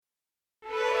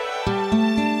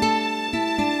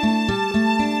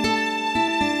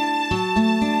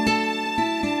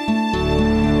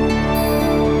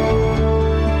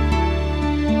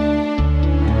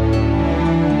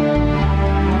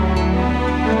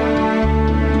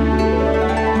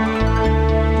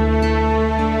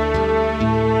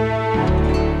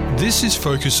This is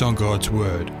Focus on God's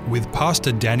Word with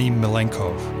Pastor Danny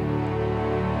Milenkov.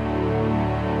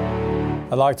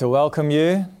 I'd like to welcome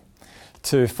you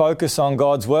to Focus on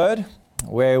God's Word,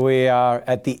 where we are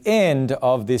at the end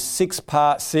of this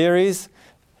 6-part series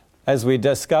as we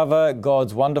discover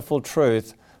God's wonderful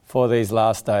truth for these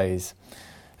last days.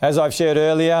 As I've shared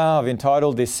earlier, I've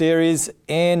entitled this series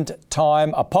End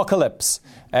Time Apocalypse,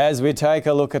 as we take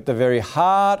a look at the very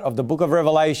heart of the book of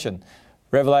Revelation.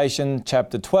 Revelation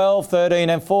chapter 12, 13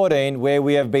 and 14, where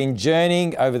we have been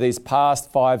journeying over these past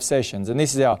 5 sessions. And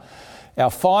this is our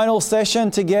final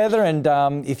session together, and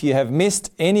if you have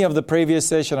missed any of the previous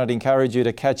session, I'd encourage you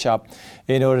to catch up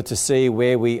in order to see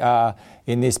where we are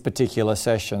in this particular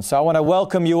session. So I want to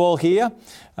welcome you all here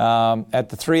at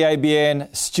the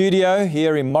 3ABN studio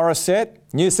here in Morisset,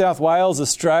 New South Wales,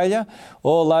 Australia.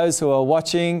 All those who are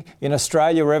watching in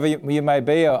Australia, wherever you may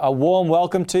be, a warm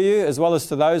welcome to you, as well as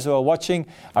to those who are watching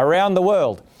around the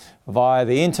world via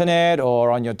the internet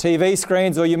or on your TV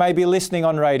screens, or you may be listening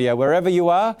on radio. Wherever you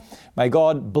are, may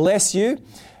God bless you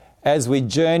as we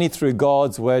journey through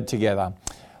God's Word together.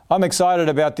 I'm excited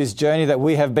about this journey that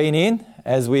we have been in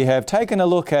as we have taken a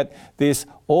look at this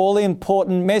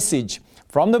all-important message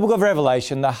from the book of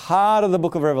Revelation, the heart of the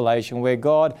book of Revelation, where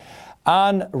God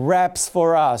unwraps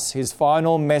for us His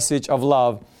final message of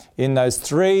love in those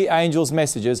 3 angels'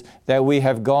 messages that we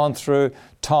have gone through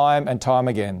time and time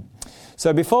again.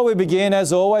 So before we begin,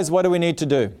 as always, what do we need to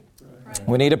do?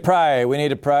 We need to pray. We need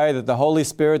to pray that the Holy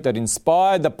Spirit that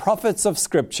inspired the prophets of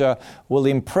Scripture will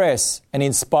impress and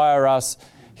inspire us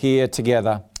here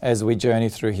together as we journey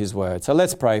through His Word. So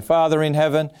let's pray. Father in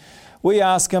heaven, we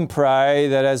ask and pray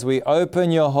that as we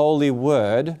open Your holy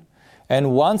Word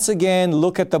and once again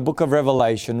look at the book of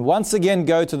Revelation, once again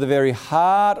go to the very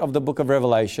heart of the book of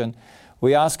Revelation,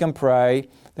 we ask and pray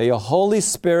that Your Holy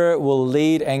Spirit will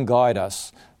lead and guide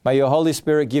us. May Your Holy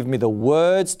Spirit give me the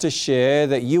words to share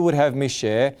that You would have me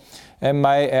share, and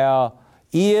may our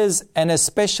ears and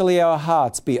especially our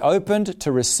hearts be opened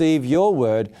to receive Your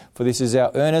word, for this is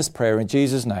our earnest prayer in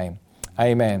Jesus' name.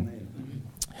 Amen.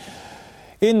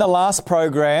 In the last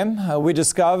program, we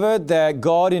discovered that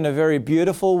God, in a very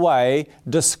beautiful way,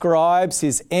 describes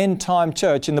His end-time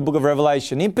church in the book of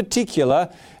Revelation, in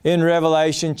particular in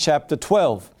Revelation chapter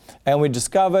 12. And we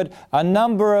discovered a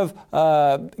number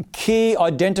of key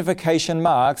identification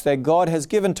marks that God has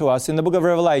given to us in the book of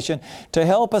Revelation to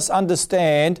help us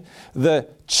understand the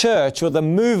church or the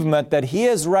movement that He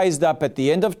has raised up at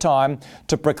the end of time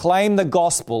to proclaim the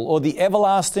gospel or the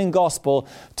everlasting gospel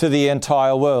to the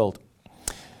entire world.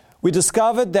 We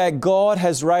discovered that God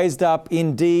has raised up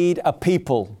indeed a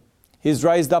people. He's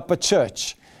raised up a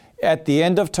church at the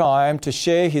end of time to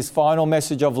share His final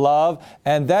message of love,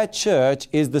 and that church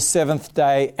is the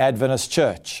Seventh-day Adventist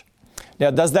Church.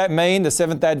 Now, does that mean the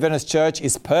Seventh-day Adventist Church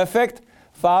is perfect?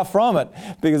 Far from it,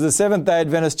 because the Seventh-day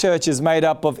Adventist Church is made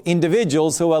up of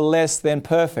individuals who are less than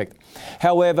perfect.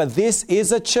 However, this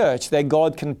is a church that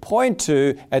God can point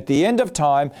to at the end of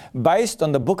time based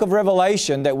on the book of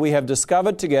Revelation that we have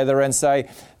discovered together and say,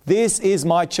 this is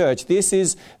my church, this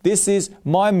is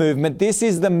my movement, this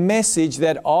is the message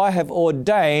that I have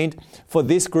ordained for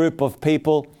this group of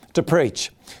people to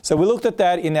preach. So we looked at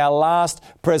that in our last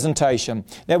presentation.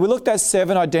 Now we looked at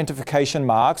 7 identification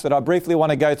marks that I briefly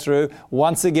want to go through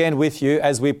once again with you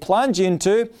as we plunge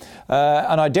into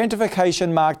an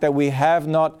identification mark that we have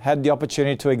not had the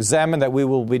opportunity to examine that we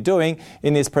will be doing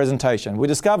in this presentation. We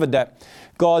discovered that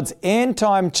God's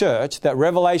end-time church that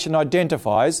Revelation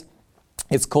identifies,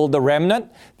 it's called the remnant.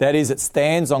 That is, it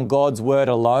stands on God's word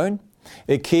alone.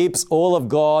 It keeps all of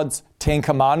God's 10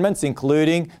 commandments,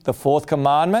 including the 4th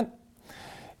commandment.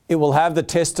 It will have the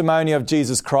testimony of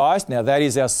Jesus Christ. Now, that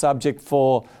is our subject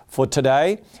for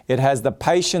today. It has the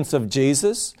patience of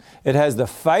Jesus. It has the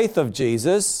faith of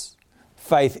Jesus,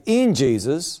 faith in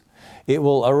Jesus. It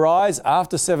will arise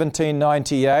after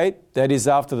 1798, that is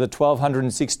after the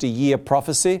 1260-year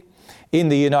prophecy in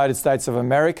the United States of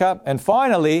America. And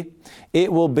finally,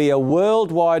 it will be a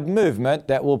worldwide movement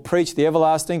that will preach the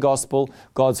everlasting gospel,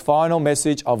 God's final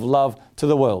message of love to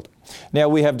the world. Now,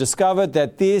 we have discovered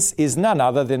that this is none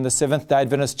other than the Seventh-day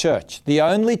Adventist Church, the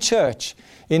only church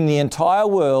in the entire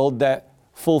world that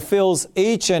fulfills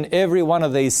each and every one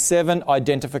of these 7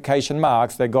 identification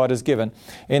marks that God has given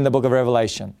in the book of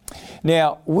Revelation.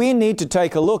 Now, we need to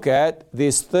take a look at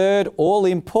this 3rd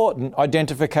all-important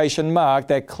identification mark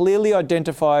that clearly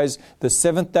identifies the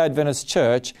Seventh-day Adventist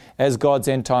Church as God's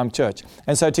end-time church.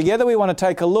 And so together we want to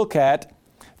take a look at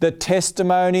the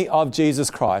testimony of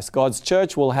Jesus Christ. God's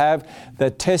church will have the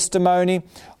testimony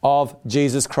of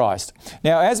Jesus Christ.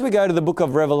 Now, as we go to the book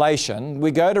of Revelation,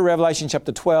 we go to Revelation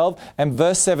chapter 12 and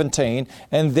verse 17,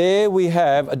 and there we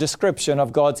have a description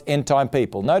of God's end-time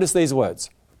people. Notice these words.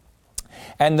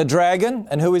 And the dragon,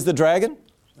 and who is the dragon?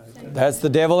 Satan. That's the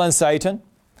devil and Satan,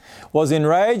 was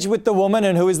enraged with the woman,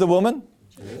 and who is the woman?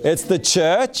 It's the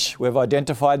church. We've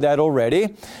identified that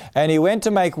already. And he went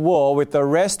to make war with the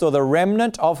rest or the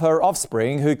remnant of her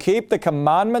offspring who keep the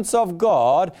commandments of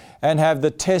God and have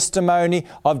the testimony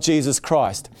of Jesus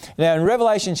Christ. Now in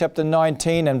Revelation chapter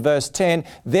 19 and verse 10,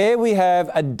 there we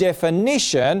have a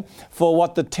definition for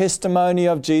what the testimony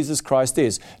of Jesus Christ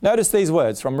is. Notice these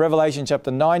words from Revelation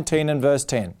chapter 19 and verse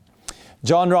 10.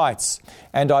 John writes,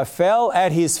 and I fell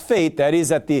at his feet, that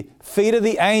is at the feet of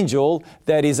the angel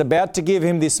that is about to give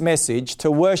him this message,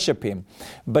 to worship him.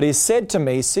 But he said to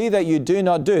me, see that you do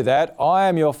not do that. I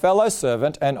am your fellow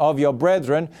servant and of your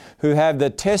brethren who have the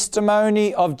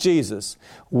testimony of Jesus.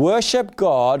 Worship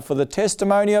God, for the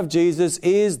testimony of Jesus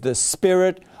is the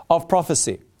spirit of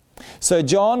prophecy. So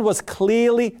John was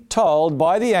clearly told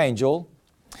by the angel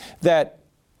that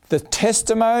the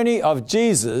testimony of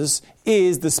Jesus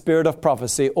is the spirit of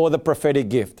prophecy or the prophetic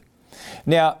gift.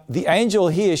 Now, the angel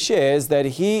here shares that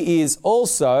he is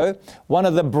also one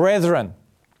of the brethren.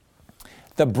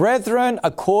 The brethren,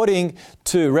 according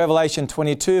to Revelation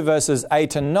 22 verses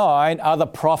 8 and 9, are the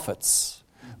prophets,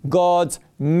 God's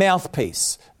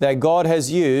mouthpiece that God has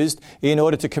used in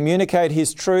order to communicate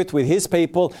His truth with His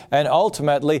people and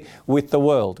ultimately with the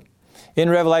world. In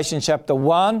Revelation chapter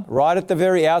 1, right at the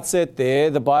very outset there,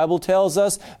 the Bible tells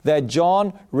us that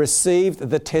John received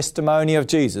the testimony of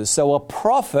Jesus. So a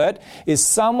prophet is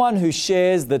someone who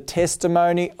shares the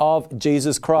testimony of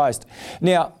Jesus Christ.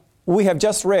 Now, we have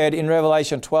just read in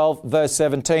Revelation 12 verse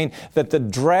 17 that the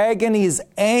dragon is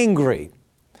angry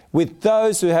with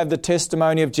those who have the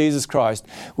testimony of Jesus Christ,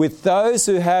 with those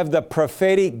who have the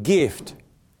prophetic gift.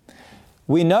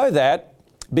 We know that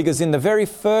because in the very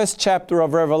first chapter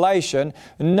of Revelation,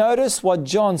 notice what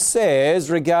John says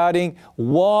regarding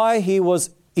why he was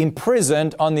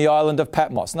imprisoned on the island of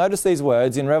Patmos. Notice these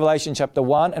words in Revelation chapter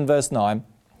 1 and verse 9.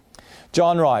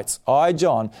 John writes, I,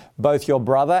 John, both your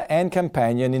brother and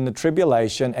companion in the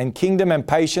tribulation and kingdom and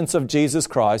patience of Jesus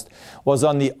Christ, was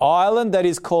on the island that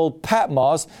is called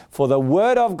Patmos for the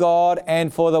word of God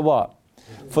and for the what?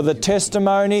 For the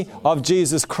testimony of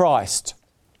Jesus Christ.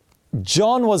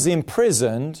 John was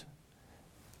imprisoned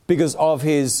because of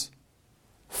his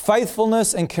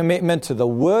faithfulness and commitment to the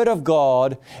Word of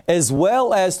God, as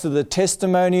well as to the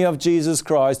testimony of Jesus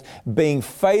Christ, being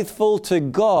faithful to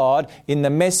God in the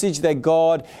message that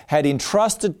God had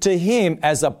entrusted to him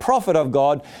as a prophet of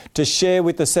God to share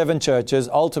with the seven churches,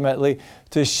 ultimately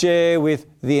to share with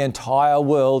the entire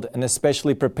world and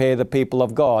especially prepare the people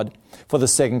of God for the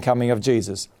second coming of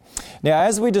Jesus. Now,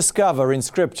 as we discover in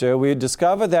Scripture, we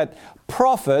discover that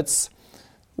prophets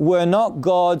were not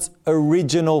God's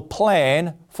original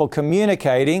plan for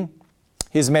communicating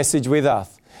His message with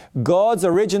us. God's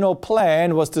original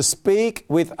plan was to speak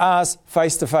with us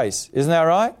face to face. Isn't that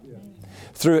right? Yeah.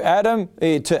 Through Adam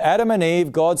and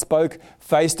Eve, God spoke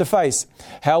face to face.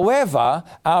 However,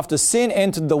 after sin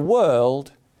entered the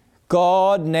world,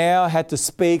 God now had to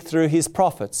speak through His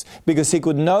prophets because He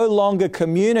could no longer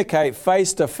communicate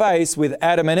face to face with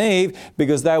Adam and Eve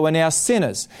because they were now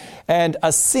sinners. And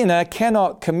a sinner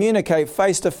cannot communicate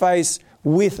face to face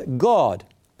with God.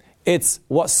 It's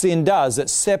what sin does. It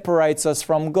separates us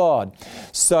from God.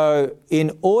 So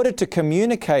in order to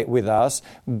communicate with us,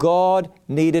 God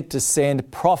needed to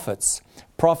send prophets.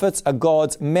 Prophets are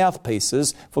God's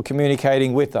mouthpieces for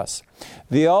communicating with us.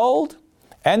 The Old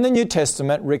and the New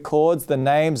Testament records the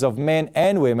names of men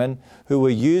and women who were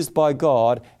used by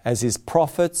God as His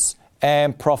prophets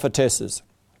and prophetesses.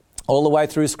 All the way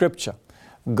through Scripture,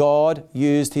 God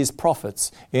used His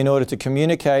prophets in order to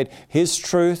communicate His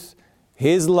truth,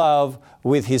 His love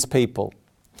with His people.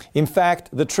 In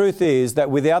fact, the truth is that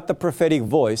without the prophetic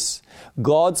voice,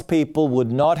 God's people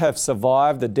would not have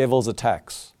survived the devil's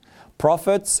attacks.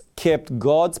 Prophets kept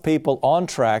God's people on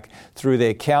track through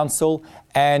their counsel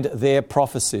and their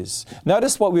prophecies.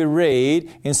 Notice what we read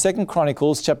in 2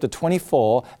 Chronicles chapter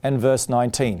 24 and verse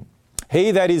 19. He,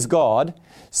 that is God,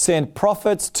 sent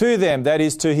prophets to them, that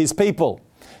is to His people,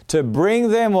 to bring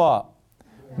them what?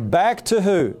 Back to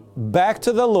who? Back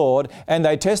to the Lord, and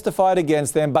they testified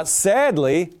against them. But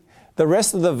sadly, the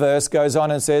rest of the verse goes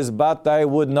on and says, but they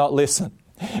would not listen.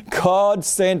 God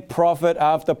sent prophet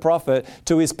after prophet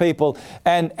to His people.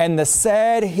 And the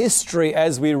sad history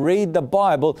as we read the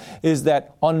Bible is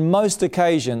that on most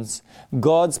occasions,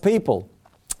 God's people,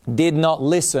 did not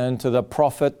listen to the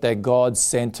prophet that God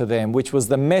sent to them, which was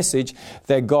the message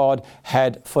that God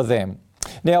had for them.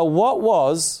 Now, what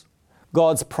was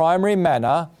God's primary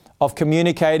manner of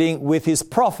communicating with his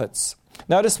prophets?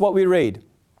 Notice what we read.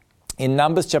 In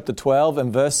Numbers chapter 12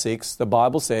 and verse 6, the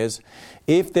Bible says,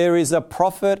 "If there is a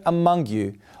prophet among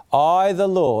you, I, the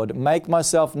Lord, make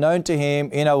myself known to him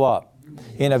in a what?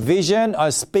 In a vision. I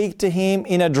speak to him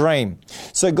in a dream."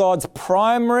 So God's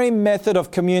primary method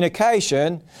of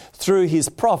communication through his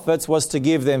prophets was to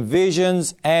give them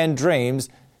visions and dreams.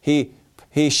 He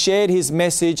shared his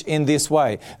message in this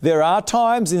way. There are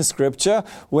times in Scripture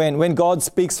when God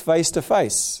speaks face to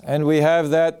face, and we have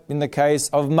that in the case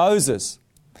of Moses.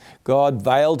 God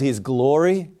veiled his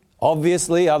glory,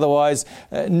 obviously, otherwise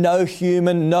no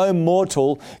human, no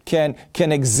mortal can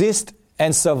exist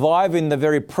and survive in the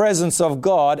very presence of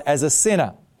God as a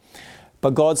sinner.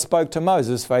 But God spoke to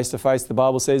Moses face to face. The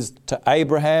Bible says to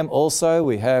Abraham also.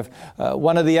 We have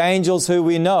one of the angels who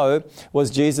we know was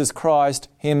Jesus Christ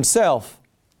himself.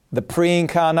 The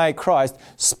pre-incarnate Christ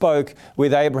spoke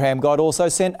with Abraham. God also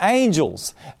sent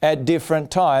angels at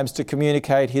different times to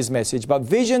communicate his message. But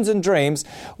visions and dreams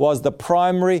was the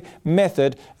primary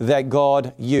method that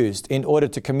God used in order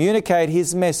to communicate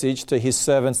his message to his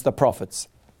servants, the prophets.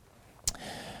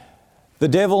 The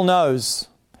devil knows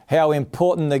how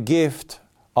important the gift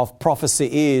of prophecy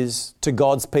is to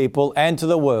God's people and to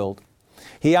the world.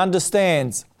 He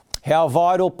understands how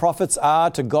vital prophets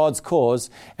are to God's cause,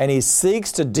 and he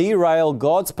seeks to derail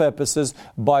God's purposes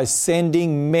by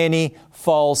sending many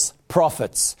false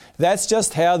prophets. That's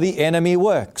just how the enemy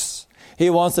works.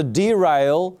 He wants to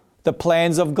derail the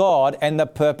plans of God and the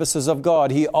purposes of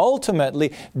God. He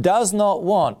ultimately does not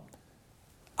want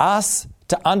us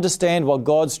to understand what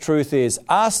God's truth is,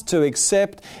 us to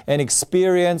accept and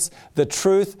experience the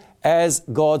truth as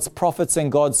God's prophets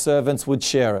and God's servants would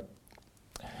share it.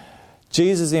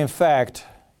 Jesus, in fact,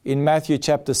 in Matthew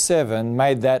chapter 7,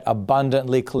 made that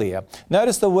abundantly clear.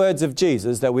 Notice the words of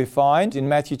Jesus that we find in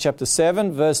Matthew chapter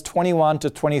 7, verse 21 to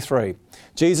 23.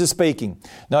 Jesus speaking,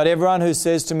 "Not everyone who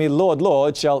says to me, 'Lord,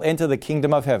 Lord,' shall enter the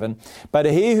kingdom of heaven, but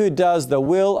he who does the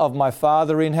will of my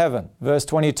Father in heaven." Verse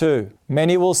 22,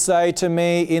 "Many will say to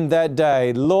me in that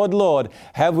day, 'Lord, Lord,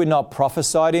 have we not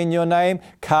prophesied in your name,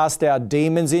 cast out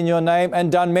demons in your name,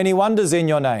 and done many wonders in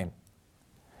your name?'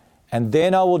 And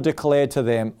then I will declare to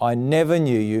them, 'I never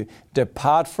knew you.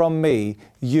 Depart from me,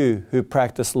 you who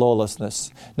practice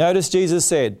lawlessness.'" Notice Jesus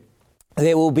said,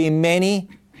 there will be many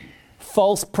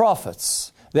false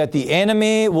prophets that the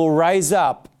enemy will raise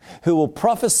up who will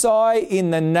prophesy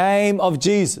in the name of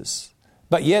Jesus.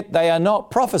 But yet they are not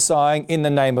prophesying in the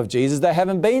name of Jesus. They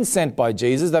haven't been sent by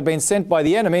Jesus. They've been sent by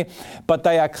the enemy, but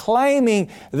they are claiming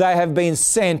they have been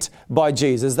sent by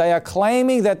Jesus. They are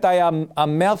claiming that they are a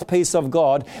mouthpiece of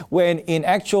God when in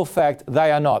actual fact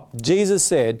they are not. Jesus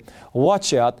said,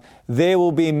 watch out, there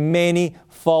will be many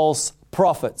false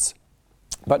prophets.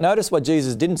 But notice what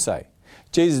Jesus didn't say.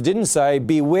 Jesus didn't say,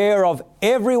 beware of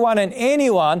everyone and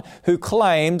anyone who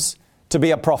claims to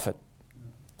be a prophet.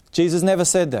 Jesus never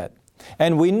said that.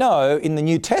 And we know in the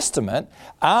New Testament,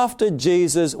 after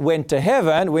Jesus went to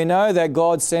heaven, we know that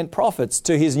God sent prophets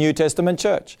to his New Testament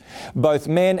church, both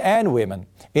men and women,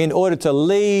 in order to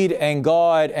lead and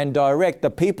guide and direct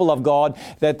the people of God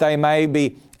that they may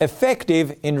be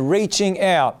effective in reaching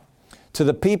out to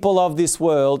the people of this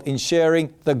world in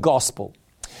sharing the gospel.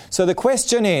 So the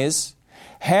question is,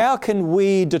 how can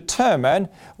we determine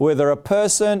whether a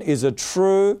person is a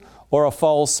true or a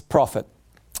false prophet?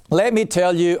 Let me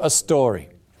tell you a story.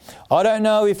 I don't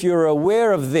know if you're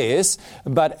aware of this,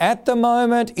 but at the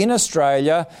moment in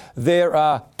Australia, there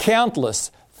are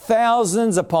countless,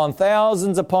 thousands upon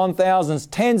thousands upon thousands,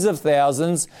 tens of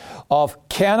thousands of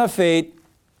counterfeit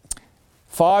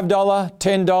 $5,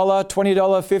 $10,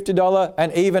 $20, $50,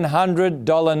 and even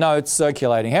 $100 notes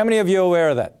circulating. How many of you are aware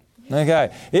of that? Okay.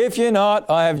 If you're not,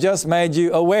 I have just made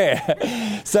you aware.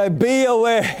 So be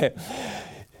aware.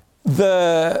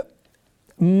 The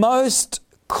most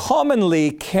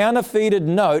commonly counterfeited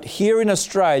note here in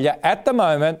Australia at the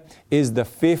moment is the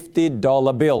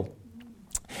 $50 bill.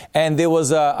 And there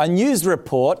was a news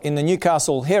report in the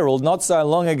Newcastle Herald not so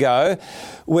long ago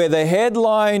where the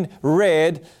headline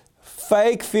read,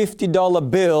 "Fake $50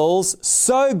 bills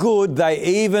so good they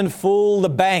even fool the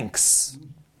banks."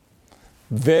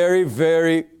 Very,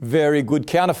 very, very good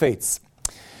counterfeits.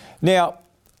 Now,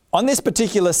 on this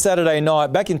particular Saturday night,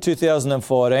 back in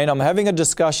 2014, I'm having a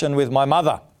discussion with my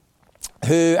mother,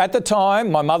 who at the time,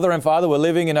 my mother and father were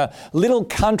living in a little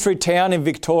country town in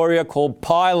Victoria called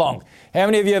Pylong. How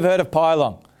many of you have heard of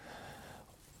Pylong?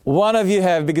 One of you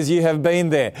have because you have been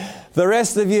there. The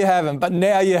rest of you haven't, but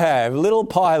now you have. Little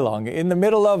Pylong in the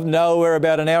middle of nowhere,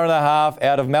 about an hour and a half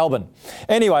out of Melbourne.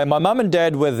 Anyway, my mum and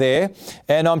dad were there,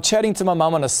 and I'm chatting to my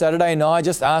mum on a Saturday night,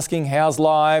 just asking how's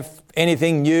life,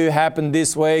 anything new happened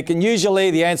this week, and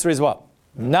usually the answer is what?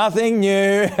 Nothing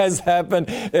new has happened.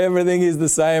 Everything is the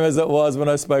same as it was when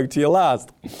I spoke to you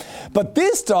last. But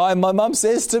this time my mum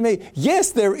says to me,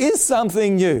 yes, there is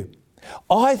something new.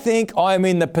 I think I'm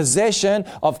in the possession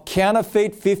of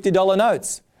counterfeit $50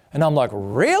 notes. And I'm like,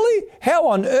 really? How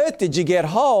on earth did you get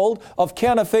hold of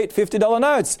counterfeit $50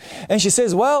 notes? And she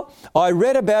says, well, I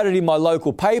read about it in my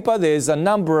local paper. There's a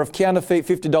number of counterfeit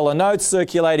 $50 notes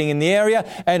circulating in the area,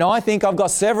 and I think I've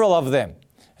got several of them.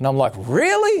 And I'm like,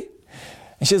 really?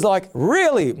 And she's like,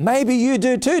 really? Maybe you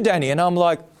do too, Danny. And I'm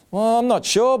like, well, I'm not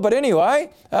sure, but anyway,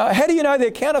 how do you know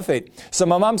they're counterfeit? So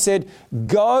my mum said,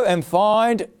 go and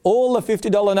find all the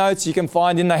 $50 notes you can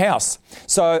find in the house.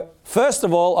 So first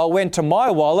of all, I went to my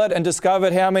wallet and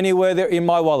discovered how many were there in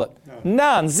my wallet.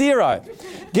 None, zero.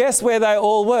 Guess where they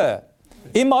all were?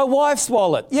 In my wife's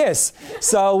wallet, yes.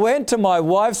 So I went to my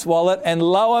wife's wallet and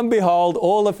lo and behold,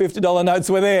 all the $50 notes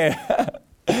were there.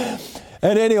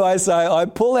 And anyway, so I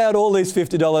pull out all these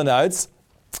 $50 notes.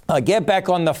 I get back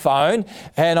on the phone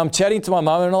and I'm chatting to my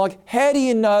mum and I'm like, how do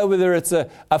you know whether it's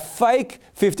a fake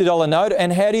 $50 note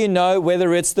and how do you know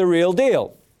whether it's the real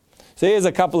deal? So here's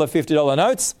a couple of $50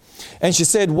 notes. And she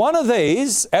said, one of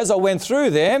these, as I went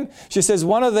through them, she says,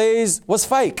 one of these was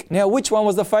fake. Now, which one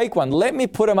was the fake one? Let me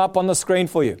put them up on the screen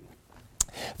for you.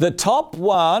 The top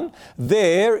one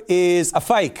there is a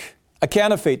fake, a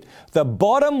counterfeit. The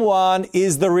bottom one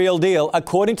is the real deal,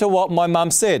 according to what my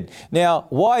mum said. Now,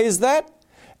 why is that?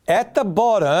 At the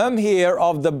bottom here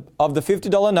of the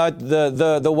 $50 note,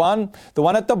 the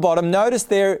one at the bottom, notice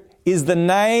there is the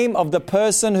name of the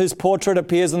person whose portrait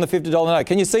appears on the $50 note.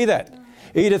 Can you see that?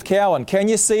 Edith Cowan. Can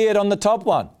you see it on the top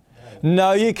one?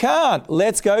 No, you can't.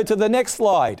 Let's go to the next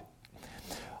slide.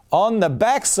 On the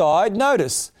back side,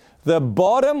 notice the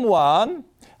bottom one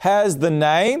has the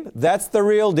name. That's the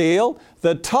real deal.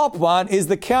 The top one is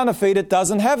the counterfeit. It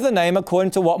doesn't have the name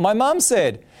according to what my mum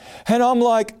said. And I'm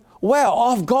like, wow,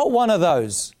 I've got one of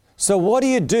those. So what do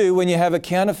you do when you have a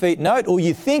counterfeit note or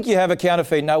you think you have a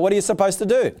counterfeit note? What are you supposed to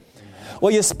do?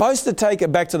 Well, you're supposed to take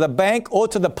it back to the bank or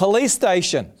to the police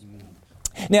station.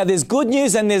 Now, there's good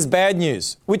news and there's bad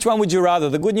news. Which one would you rather,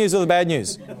 the good news or the bad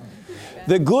news?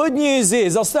 The good news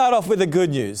is, I'll start off with the good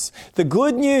news. The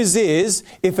good news is,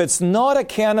 if it's not a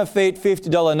counterfeit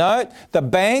 $50 note, the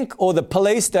bank or the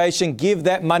police station give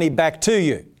that money back to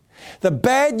you. The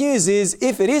bad news is,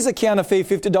 if it is a counterfeit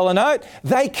 $50 note,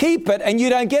 they keep it and you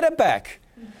don't get it back.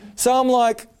 So I'm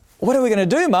like, what are we going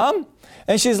to do, Mum?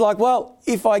 And she's like, well,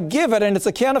 if I give it and it's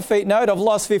a counterfeit note, I've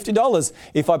lost $50.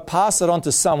 If I pass it on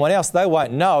to someone else, they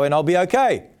won't know and I'll be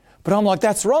okay. But I'm like,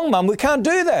 that's wrong, Mum. We can't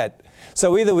do that.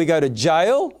 So either we go to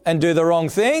jail and do the wrong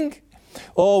thing,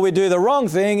 or we do the wrong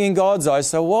thing in God's eyes.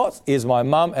 So what is my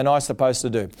mum and I supposed to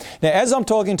do? Now, as I'm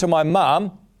talking to my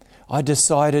mum, I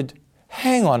decided,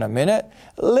 hang on a minute,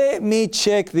 let me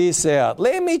check this out.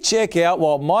 Let me check out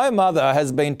what my mother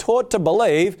has been taught to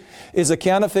believe is a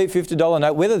counterfeit $50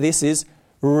 note, whether this is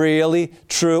really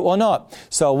true or not.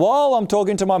 So while I'm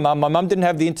talking to my mum didn't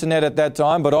have the internet at that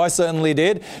time, but I certainly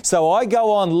did. So I go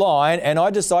online and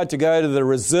I decide to go to the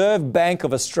Reserve Bank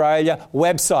of Australia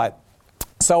website.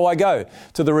 So I go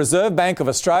to the Reserve Bank of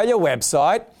Australia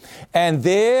website, and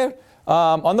there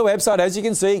on the website, as you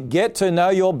can see, get to know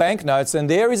your banknotes, and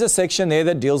there is a section there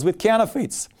that deals with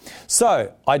counterfeits.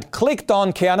 So I clicked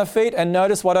on counterfeit and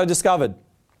notice what I discovered.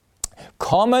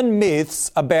 Common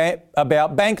myths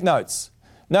about banknotes.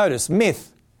 Notice,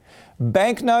 myth.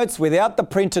 Banknotes without the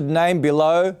printed name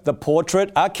below the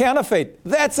portrait are counterfeit.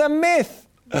 That's a myth.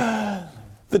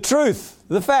 The truth,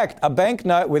 the fact, a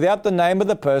banknote without the name of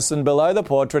the person below the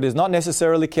portrait is not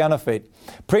necessarily counterfeit.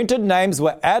 Printed names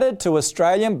were added to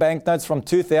Australian banknotes from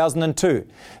 2002.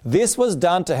 This was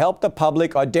done to help the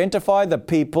public identify the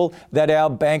people that our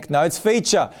banknotes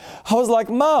feature. I was like,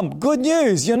 Mum, good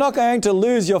news. You're not going to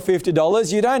lose your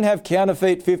 $50. You don't have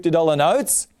counterfeit $50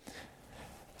 notes.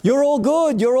 You're all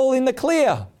good. You're all in the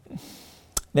clear.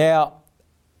 Now,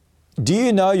 do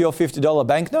you know your $50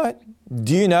 banknote?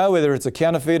 Do you know whether it's a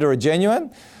counterfeit or a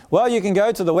genuine? Well, you can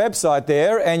go to the website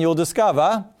there and you'll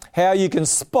discover how you can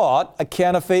spot a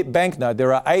counterfeit banknote.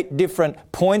 There are 8 different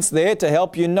points there to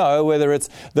help you know whether it's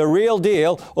the real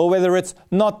deal or whether it's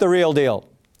not the real deal.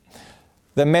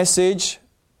 The message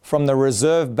from the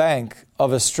Reserve Bank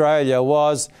of Australia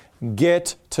was,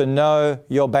 get to know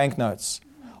your banknotes.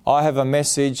 I have a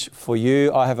message for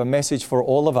you. I have a message for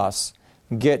all of us.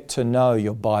 Get to know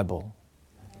your Bible.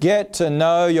 Get to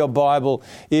know your Bible.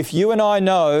 If you and I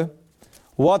know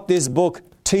what this book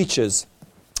teaches,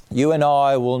 you and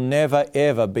I will never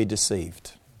ever be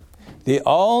deceived. The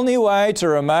only way to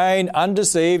remain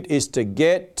undeceived is to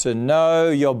get to know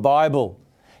your Bible.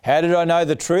 How did I know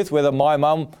the truth? Whether my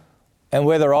mum and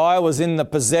whether I was in the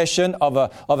possession of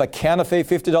a counterfeit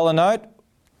 $50 note?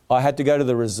 I had to go to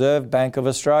the Reserve Bank of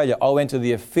Australia. I went to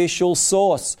the official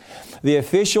source. The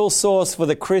official source for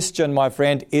the Christian, my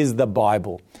friend, is the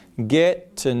Bible.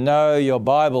 Get to know your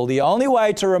Bible. The only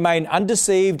way to remain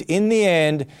undeceived in the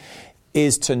end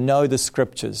is to know the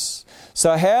Scriptures.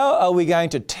 So how are we going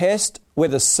to test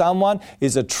whether someone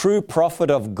is a true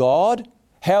prophet of God?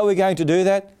 How are we going to do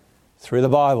that? Through the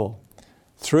Bible.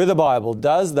 Through the Bible.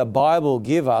 Does the Bible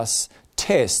give us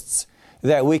tests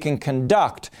that we can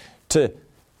conduct to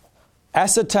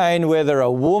ascertain whether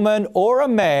a woman or a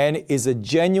man is a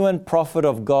genuine prophet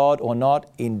of God or not?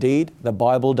 Indeed, the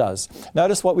Bible does.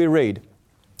 Notice what we read.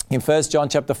 In 1 John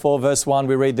chapter 4, verse 1,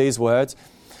 we read these words.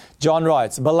 John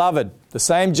writes, "Beloved," the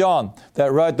same John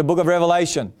that wrote the book of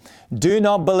Revelation, "do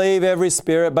not believe every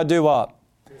spirit, but do what?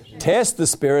 Test the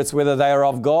spirits whether they are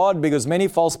of God, because many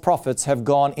false prophets have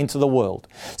gone into the world."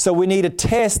 So we need to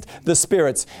test the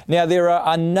spirits. Now there are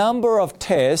a number of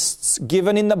tests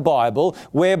given in the Bible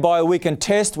whereby we can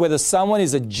test whether someone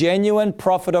is a genuine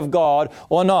prophet of God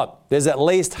or not. There's at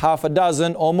least half a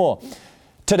dozen or more.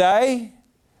 Today,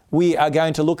 we are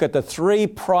going to look at the three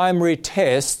primary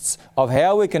tests of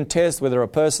how we can test whether a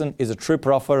person is a true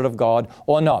prophet of God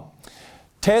or not.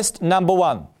 Test number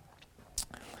one.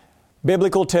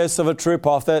 Biblical tests of a true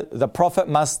prophet. The prophet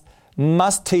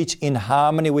must teach in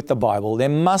harmony with the Bible. There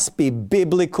must be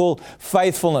biblical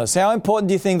faithfulness. How important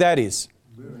do you think that is?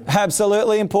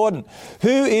 Absolutely important.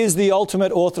 Who is the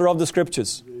ultimate author of the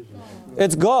Scriptures?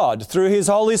 It's God, through His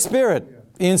Holy Spirit.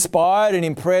 Inspired and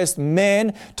impressed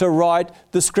men to write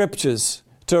the Scriptures,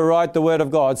 to write the Word of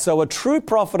God. So a true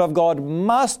prophet of God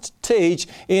must teach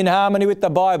in harmony with the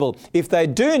Bible. If they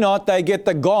do not, they get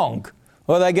the gong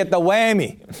or they get the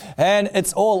whammy and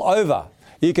it's all over.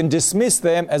 You can dismiss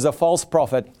them as a false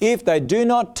prophet if they do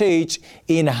not teach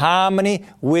in harmony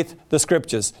with the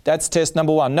Scriptures. That's test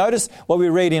number one. Notice what we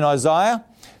read in Isaiah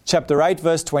chapter 8,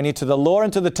 verse 20, "To the law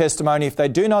and to the testimony, if they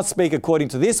do not speak according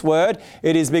to this word,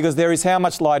 it is because there is how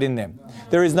much light in them?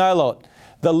 There is no light."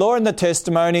 The law and the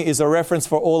testimony is a reference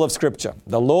for all of Scripture.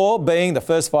 The law being the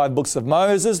first 5 books of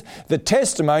Moses, the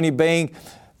testimony being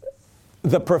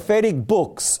the prophetic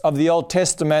books of the Old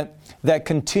Testament that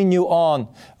continue on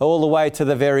all the way to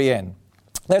the very end.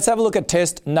 Let's have a look at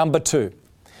test number 2.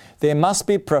 There must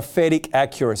be prophetic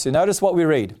accuracy. Notice what we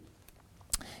read.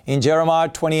 In Jeremiah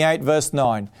 28 verse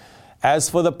 9,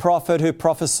 "As for the prophet who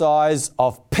prophesies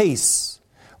of peace,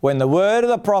 when the word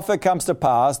of the prophet comes to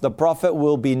pass, the prophet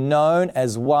will be known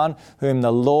as one whom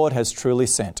the Lord has truly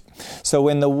sent." So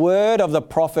when the word of the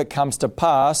prophet comes to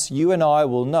pass, you and I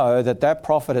will know that that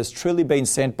prophet has truly been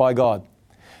sent by God.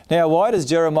 Now, why does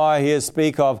Jeremiah here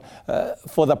speak of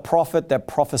for the prophet that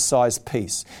prophesies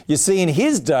peace? You see, in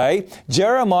his day,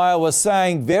 Jeremiah was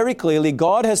saying very clearly,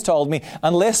 God has told me,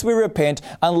 unless we repent,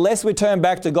 unless we turn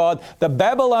back to God, the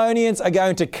Babylonians are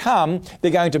going to come, they're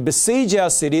going to besiege our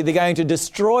city, they're going to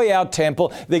destroy our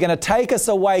temple, they're going to take us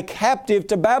away captive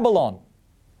to Babylon.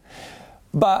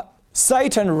 But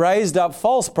Satan raised up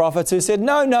false prophets who said,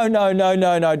 no,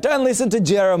 don't listen to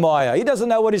Jeremiah. He doesn't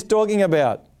know what he's talking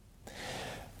about.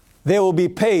 There will be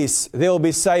peace, there will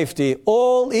be safety,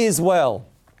 all is well.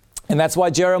 And that's why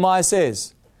Jeremiah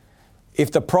says,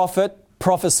 if the prophet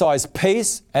prophesies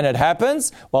peace and it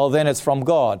happens, well then it's from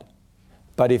God.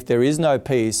 But if there is no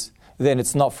peace, then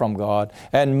it's not from God.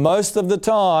 And most of the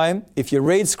time, if you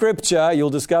read Scripture,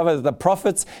 you'll discover that the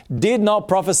prophets did not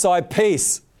prophesy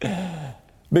peace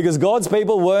because God's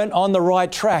people weren't on the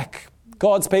right track.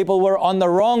 God's people were on the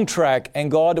wrong track, and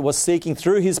God was seeking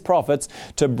through His prophets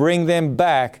to bring them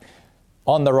back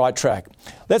on the right track.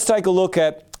 Let's take a look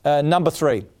at number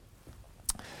 3.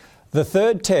 The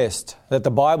third test that the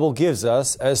Bible gives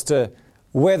us as to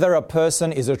whether a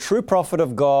person is a true prophet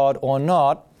of God or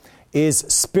not is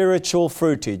spiritual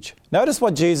fruitage. Notice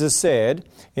what Jesus said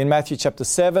in Matthew chapter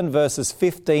 7, verses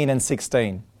 15 and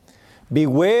 16.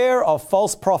 "Beware of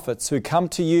false prophets who come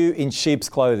to you in sheep's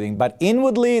clothing, but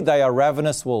inwardly they are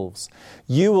ravenous wolves.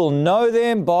 You will know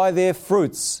them by their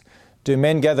fruits. Do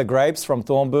men gather grapes from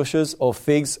thorn bushes or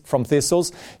figs from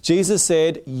thistles?" Jesus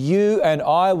said, you and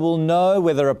I will know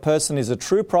whether a person is a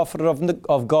true prophet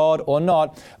of God or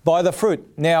not by the fruit.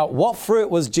 Now, what fruit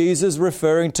was Jesus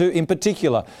referring to in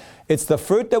particular? It's the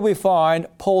fruit that we find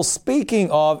Paul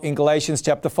speaking of in Galatians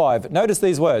chapter 5. Notice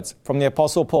these words from the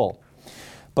Apostle Paul.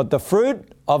 "But the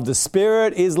fruit of the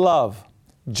Spirit is love,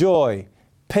 joy,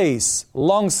 peace,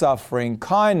 long-suffering,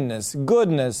 kindness,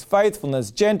 goodness,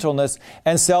 faithfulness, gentleness,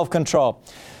 and self-control.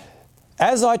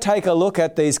 As I take a look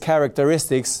at these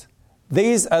characteristics,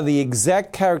 these are the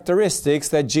exact characteristics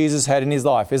that Jesus had in his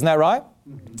life. Isn't that right?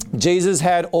 Jesus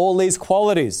had all these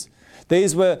qualities.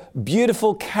 These were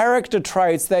beautiful character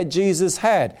traits that Jesus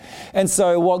had. And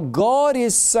so what God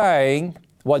is saying,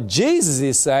 what Jesus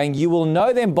is saying, you will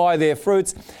know them by their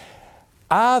fruits.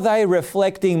 Are they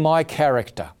reflecting my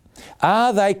character?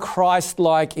 Are they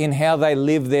Christ-like in how they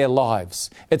live their lives?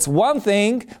 It's one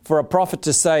thing for a prophet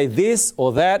to say this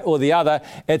or that or the other.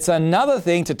 It's another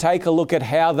thing to take a look at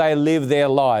how they live their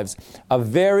lives. A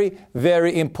very,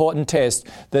 very important test,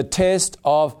 the test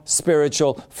of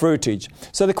spiritual fruitage.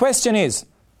 So the question is,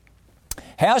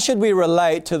 how should we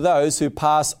relate to those who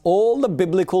pass all the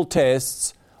biblical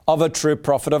tests of a true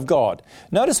prophet of God?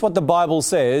 Notice what the Bible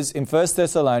says in 1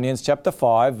 Thessalonians chapter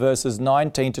 5, verses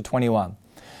 19 to 21.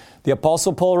 The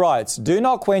Apostle Paul writes, "Do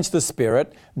not quench the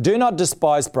Spirit, do not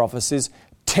despise prophecies,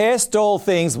 test all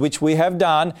things which we have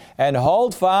done, and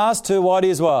hold fast to what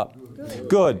is what?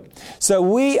 Good. So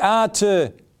we are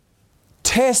to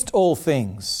test all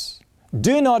things.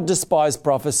 Do not despise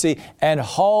prophecy, and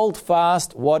hold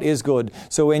fast what is good.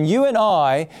 So when you and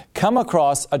I come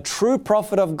across a true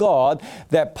prophet of God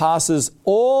that passes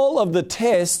all of the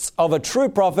tests of a true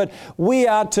prophet, we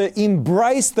are to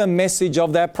embrace the message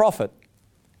of that prophet.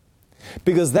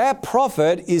 Because that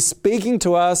prophet is speaking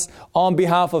to us on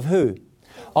behalf of who?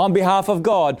 On behalf of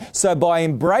God. So by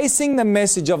embracing the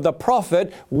message of the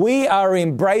prophet, we are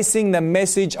embracing the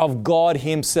message of God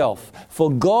Himself.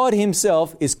 For God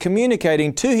Himself is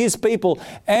communicating to His people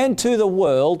and to the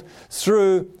world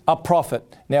through a prophet.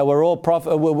 Now,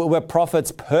 were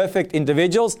prophets perfect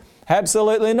individuals?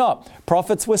 Absolutely not.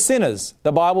 Prophets were sinners.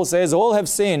 The Bible says all have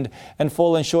sinned and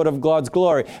fallen short of God's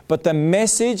glory. But the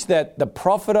message that the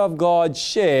prophet of God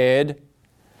shared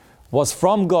was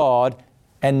from God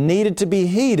and needed to be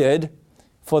heeded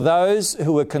for those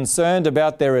who were concerned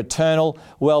about their eternal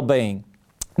well-being.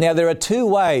 Now, there are two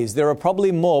ways, there are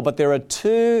probably more, but there are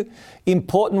two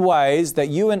important ways that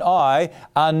you and I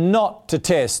are not to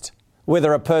test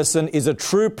whether a person is a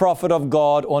true prophet of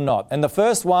God or not. And the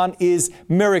first one is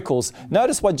miracles.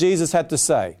 Notice what Jesus had to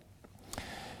say.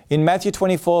 In Matthew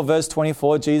 24, verse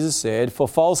 24, Jesus said, "For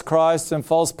false Christs and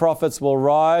false prophets will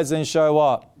rise and show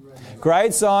what?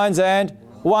 Great signs and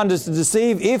wonders to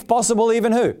deceive, if possible,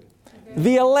 even who?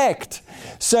 The elect."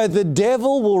 So the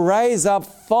devil will raise up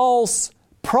false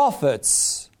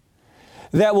prophets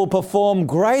that will perform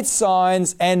great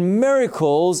signs and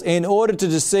miracles in order to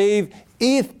deceive,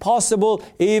 if possible,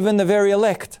 even the very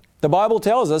elect. The Bible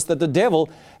tells us that the devil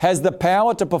has the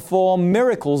power to perform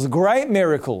miracles, great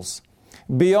miracles,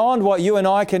 beyond what you and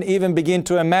I can even begin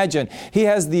to imagine. He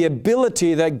has the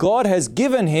ability that God has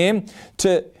given him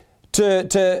to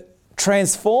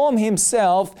transform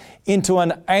himself into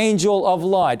an angel of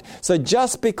light. So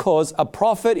just because a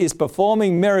prophet is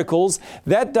performing miracles,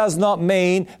 that does not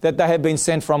mean that they have been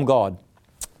sent from God.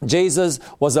 Jesus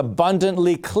was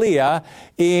abundantly clear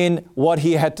in what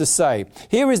he had to say.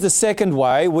 Here is the second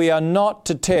way we are not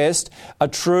to test a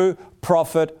true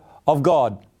prophet of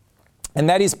God, and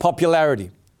that is popularity.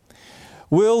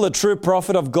 Will the true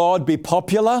prophet of God be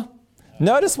popular?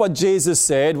 Notice what Jesus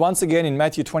said once again in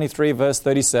Matthew 23 verse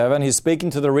 37. He's speaking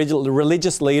to the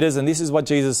religious leaders, and this is what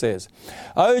Jesus says.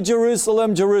 "O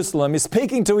Jerusalem, Jerusalem," is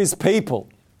speaking to his people.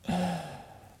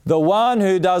 "The one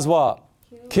who does what?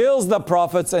 Kills the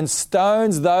prophets and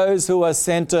stones those who are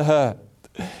sent to her."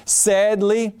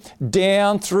 Sadly,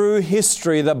 down through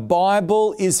history, the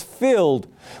Bible is filled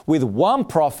with one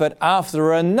prophet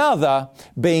after another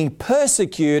being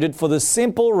persecuted for the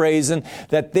simple reason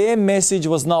that their message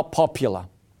was not popular.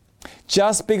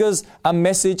 Just because a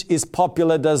message is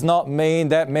popular does not mean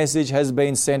that message has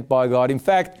been sent by God. In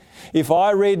fact, if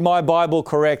I read my Bible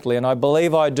correctly, and I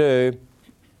believe I do,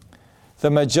 the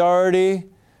majority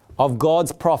of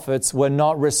God's prophets were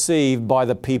not received by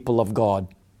the people of God.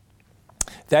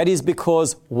 That is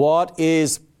because what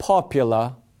is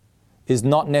popular is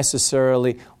not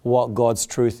necessarily what God's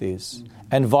truth is,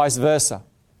 and vice versa.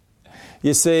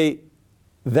 You see,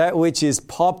 that which is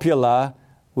popular,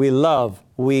 we love,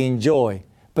 we enjoy,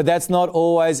 but that's not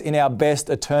always in our best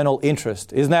eternal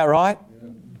interest. Isn't that right? Yeah.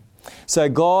 So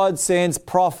God sends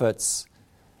prophets,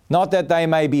 not that they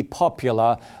may be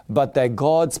popular, but that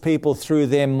God's people through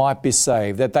them might be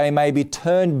saved, that they may be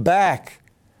turned back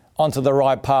onto the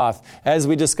right path. As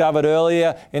we discovered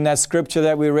earlier in that scripture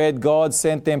that we read, God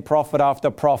sent them prophet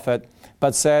after prophet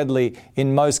But sadly,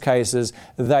 in most cases,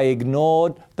 they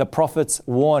ignored the prophet's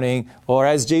warning, or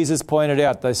as Jesus pointed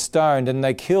out, they stoned and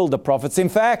they killed the prophets. In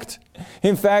fact,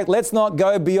 let's not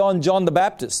go beyond John the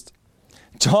Baptist.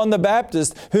 John the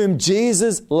Baptist, whom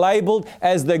Jesus labeled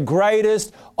as the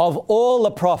greatest of all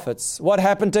the prophets. What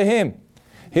happened to him?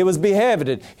 He was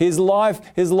beheaded. His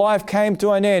life came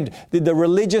to an end. Did the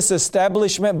religious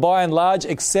establishment, by and large,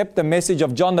 accept the message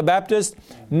of John the Baptist?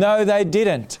 No, they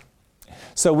didn't.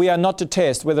 So we are not to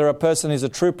test whether a person is a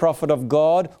true prophet of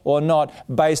God or not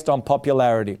based on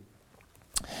popularity.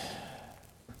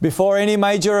 Before any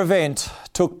major event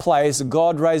took place,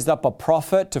 God raised up a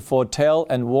prophet to foretell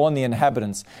and warn the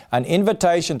inhabitants. An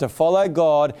invitation to follow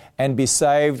God and be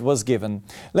saved was given.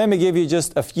 Let me give you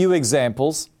just a few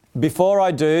examples. Before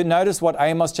I do, notice what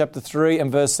Amos chapter 3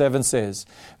 and verse 7 says.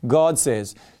 God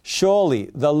says, "Surely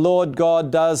the Lord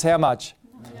God does how much?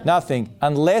 Nothing,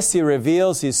 unless He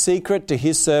reveals His secret to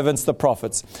His servants, the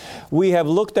prophets." We have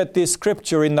looked at this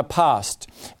scripture in the past,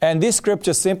 and this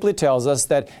scripture simply tells us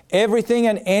that everything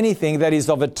and anything that is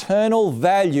of eternal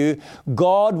value,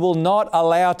 God will not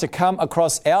allow to come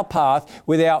across our path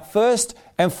without first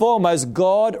and foremost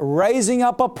God raising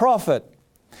up a prophet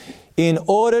in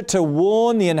order to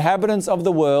warn the inhabitants of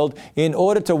the world, in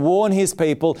order to warn His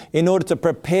people, in order to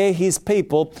prepare His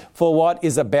people for what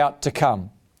is about to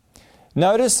come.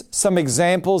 Notice some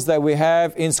examples that we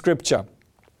have in Scripture.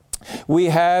 We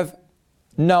have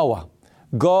Noah.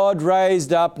 God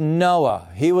raised up Noah.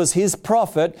 He was His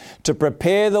prophet to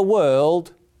prepare the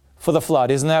world for the flood.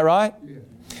 Isn't that right? Yeah.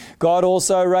 God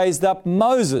also raised up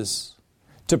Moses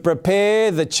to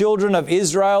prepare the children of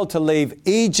Israel to leave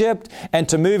Egypt and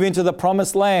to move into the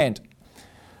promised land.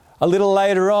 A little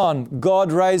later on,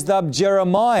 God raised up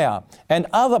Jeremiah and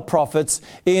other prophets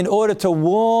in order to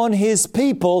warn His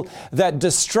people that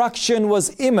destruction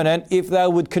was imminent if they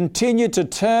would continue to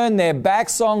turn their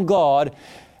backs on God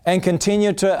and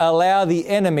continue to allow the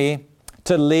enemy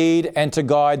to lead and to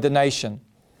guide the nation.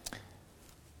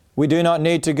 We do not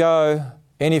need to go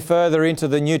any further into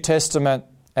the New Testament.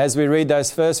 As we read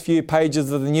those first few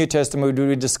pages of the New Testament,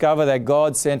 we discover that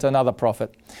God sent another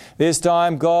prophet. This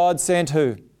time, God sent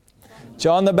who?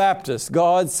 John the Baptist.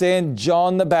 God sent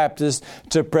John the Baptist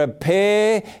to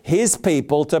prepare His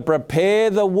people, to prepare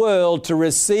the world to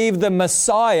receive the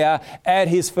Messiah at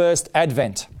His first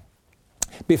advent.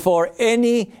 Before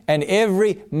any and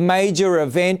every major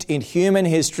event in human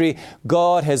history,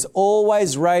 God has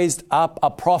always raised up a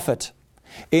prophet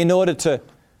in order to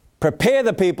prepare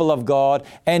the people of God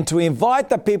and to invite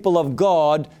the people of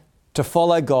God to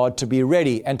follow God, to be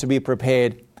ready and to be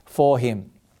prepared for Him.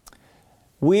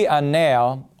 We are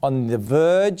now on the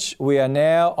verge, we are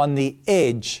now on the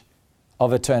edge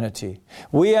of eternity.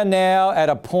 We are now at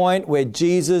a point where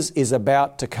Jesus is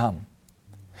about to come.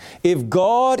 If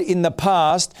God in the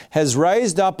past has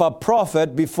raised up a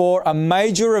prophet before a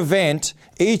major event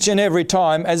each and every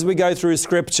time as we go through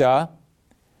Scripture,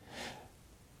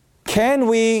 can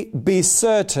we be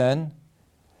certain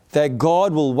that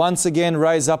God will once again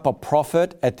raise up a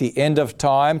prophet at the end of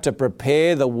time to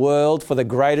prepare the world for the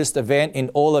greatest event in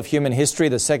all of human history,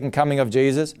 the second coming of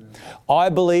Jesus? I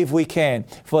believe we can,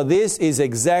 for this is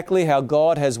exactly how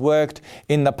God has worked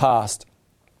in the past.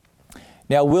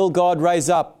 Now, will God raise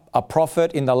up a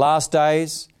prophet in the last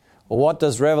days? Or what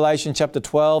does Revelation chapter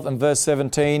 12 and verse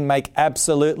 17 make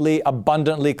absolutely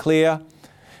abundantly clear?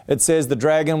 It says the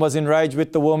dragon was enraged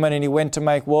with the woman and he went to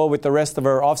make war with the rest of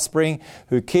her offspring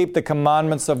who keep the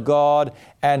commandments of God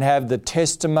and have the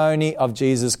testimony of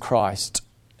Jesus Christ.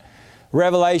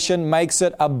 Revelation makes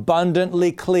it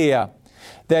abundantly clear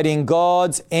that in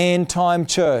God's end-time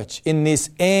church, in this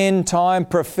end-time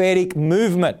prophetic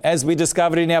movement, as we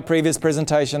discovered in our previous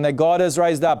presentation, that God has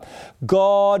raised up,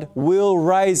 God will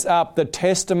raise up the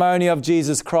testimony of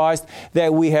Jesus Christ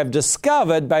that we have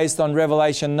discovered based on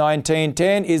Revelation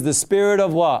 19:10 is the spirit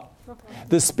of what?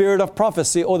 The spirit of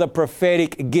prophecy or the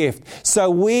prophetic gift. So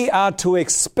we are to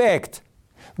expect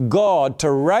God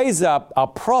to raise up a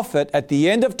prophet at the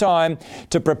end of time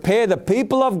to prepare the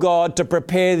people of God, to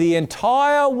prepare the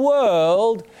entire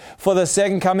world for the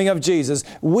second coming of Jesus.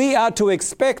 We are to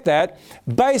expect that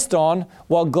based on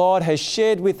what God has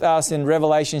shared with us in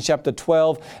Revelation chapter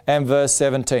 12 and verse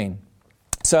 17.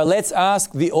 So let's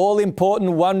ask the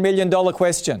all-important $1 million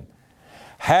question.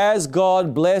 Has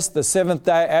God blessed the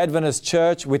Seventh-day Adventist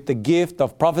Church with the gift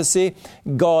of prophecy,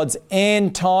 God's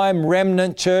end-time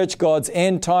remnant church, God's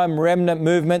end-time remnant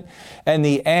movement? And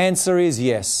the answer is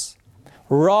yes.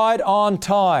 Right on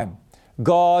time,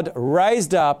 God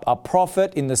raised up a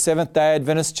prophet in the Seventh-day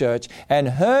Adventist Church, and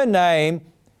her name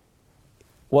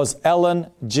was Ellen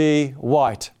G.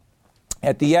 White.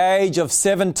 At the age of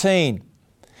 17,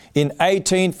 In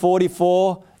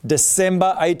 1844, December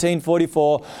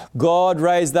 1844, God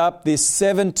raised up this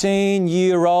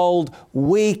 17-year-old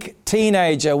weak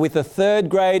teenager with a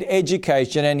third-grade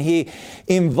education, and He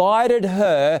invited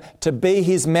her to be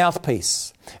His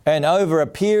mouthpiece. And over a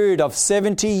period of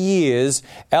 70 years,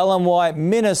 Ellen White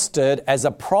ministered as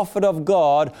a prophet of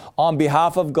God on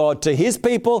behalf of God to His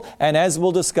people and, as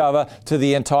we'll discover, to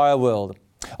the entire world.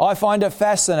 I find it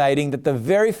fascinating that the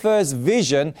very first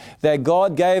vision that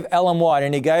God gave Ellen White,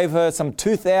 and He gave her some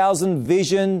 2,000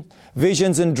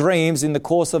 visions and dreams in the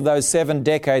course of those 7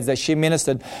 decades that she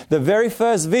ministered, the very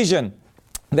first vision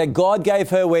that God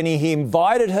gave her when He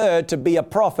invited her to be a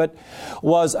prophet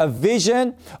was a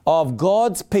vision of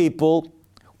God's people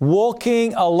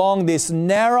walking along this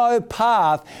narrow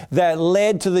path that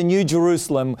led to the New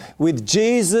Jerusalem, with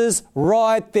Jesus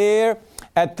right there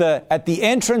at the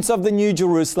entrance of the New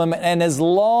Jerusalem. And as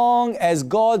long as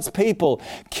God's people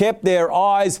kept their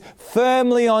eyes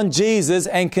firmly on Jesus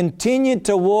and continued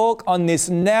to walk on this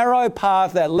narrow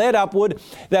path that led upward,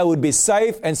 they would be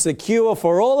safe and secure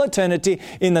for all eternity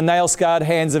in the nail-scarred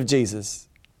hands of Jesus.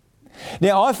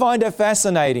 Now, I find it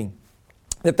fascinating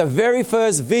that the very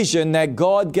first vision that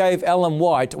God gave Ellen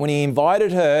White when He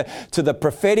invited her to the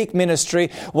prophetic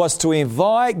ministry was to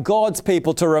invite God's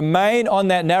people to remain on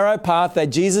that narrow path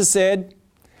that Jesus said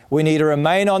we need to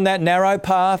remain on that narrow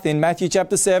path in Matthew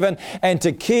chapter 7, and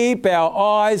to keep our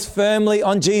eyes firmly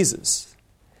on Jesus.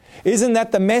 Isn't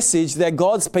that the message that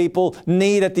God's people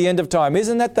need at the end of time?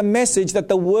 Isn't that the message that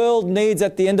the world needs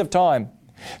at the end of time?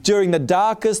 During the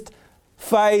darkest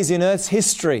phase in Earth's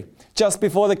history, just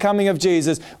before the coming of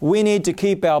Jesus, we need to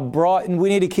keep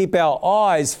our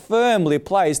eyes firmly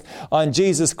placed on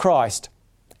Jesus Christ,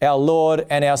 our Lord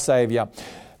and our Savior.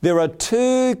 There are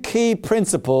 2 key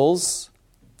principles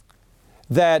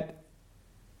that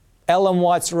Ellen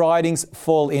White's writings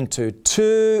fall into,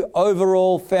 2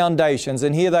 overall foundations,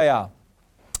 and here they are.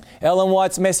 Ellen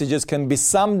White's messages can be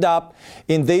summed up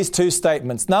in these 2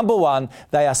 statements. Number 1,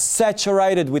 they are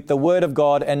saturated with the Word of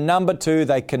God, and number 2,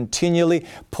 they continually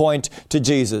point to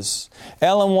Jesus.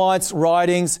 Ellen White's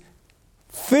writings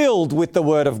filled with the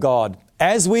Word of God,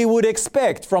 as we would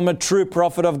expect from a true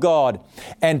prophet of God,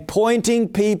 and pointing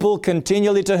people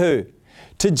continually to who?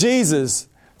 To Jesus.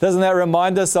 Doesn't that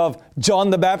remind us of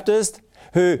John the Baptist,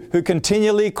 who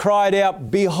continually cried out,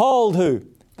 "Behold who?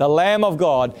 The Lamb of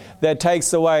God that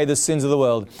takes away the sins of the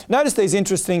world." Notice these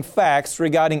interesting facts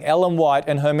regarding Ellen White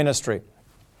and her ministry.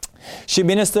 She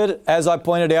ministered, as I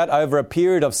pointed out, over a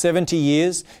period of 70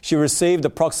 years. She received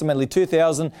approximately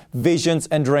 2,000 visions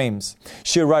and dreams.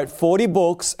 She wrote 40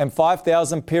 books and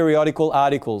 5,000 periodical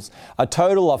articles, a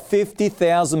total of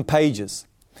 50,000 pages.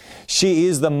 She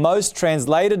is the most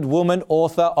translated woman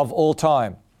author of all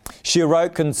time. She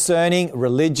wrote concerning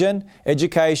religion,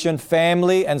 education,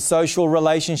 family and social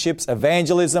relationships,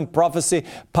 evangelism, prophecy,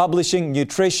 publishing,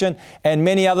 nutrition, and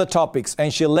many other topics.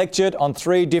 And she lectured on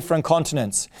 3 different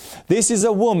continents. This is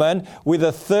a woman with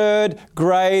a 3rd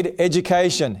grade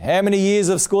education. How many years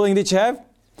of schooling did she have?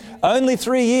 Only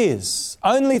 3 years.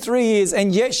 Only 3 years.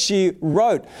 And yet she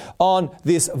wrote on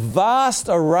this vast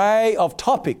array of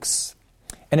topics.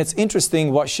 And it's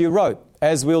interesting what she wrote,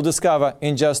 as we'll discover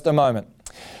in just a moment.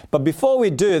 But before we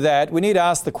do that, we need to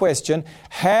ask the question,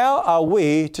 how are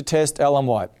we to test Ellen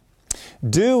White?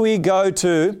 Do we go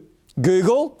to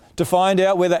Google to find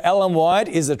out whether Ellen White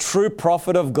is a true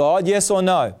prophet of God? Yes or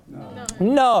no?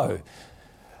 No.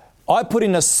 I put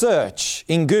in a search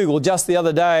in Google just the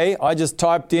other day. I just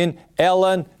typed in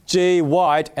Ellen G.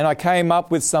 White, and I came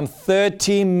up with some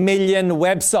 30 million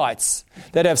websites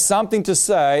that have something to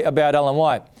say about Ellen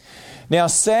White. Now,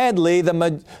 sadly,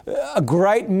 a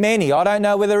great many, I don't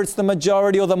know whether it's the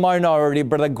majority or the minority,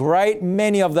 but a great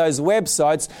many of those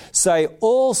websites say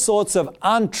all sorts of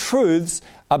untruths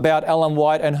about Ellen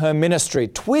White and her ministry,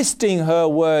 twisting her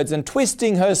words and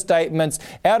twisting her statements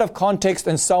out of context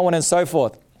and so on and so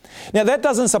forth. Now, that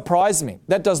doesn't surprise me.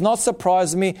 That does not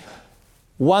surprise me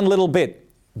one little bit,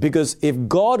 because if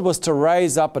God was to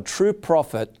raise up a true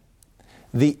prophet,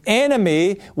 the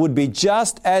enemy would be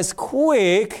just as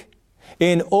quick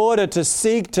in order to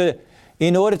seek to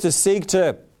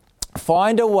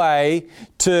find a way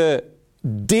to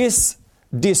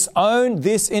disown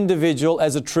this individual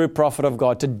as a true prophet of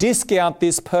God, to discount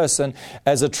this person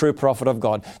as a true prophet of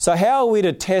God. So how are we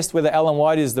to test whether Ellen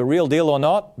White is the real deal or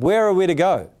not? Where are we to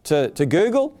go? To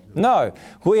Google? No.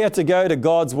 We are to go to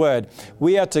God's Word.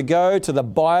 We are to go to the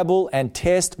Bible and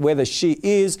test whether she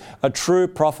is a true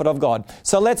prophet of God.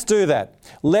 So let's do that.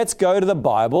 Let's go to the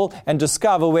Bible and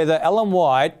discover whether Ellen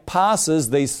White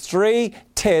passes these 3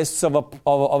 tests of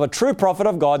a true prophet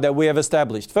of God that we have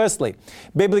established. Firstly,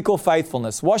 biblical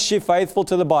faithfulness. Was she faithful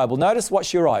to the Bible? Notice what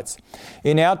she writes.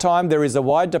 In our time, there is a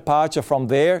wide departure from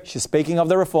there, she's speaking of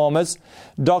the reformers,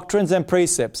 doctrines and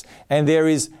precepts, and there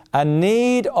is a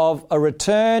need of a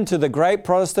return to the great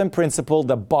Protestant principle,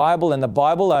 the Bible and the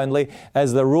Bible only,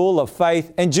 as the rule of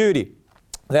faith and duty.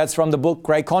 That's from the book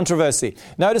Great Controversy.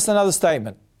 Notice another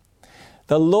statement.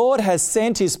 The Lord has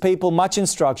sent His people much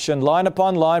instruction, line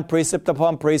upon line, precept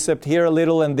upon precept, here a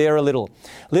little and there a little.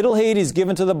 Little heed is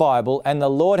given to the Bible, and the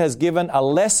Lord has given a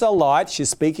lesser light, she's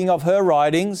speaking of her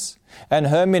writings and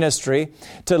her ministry,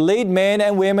 to lead men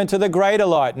and women to the greater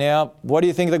light. Now, what do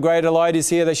you think the greater light is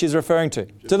here that she's referring to?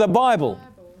 To the Bible.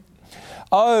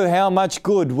 Oh, how much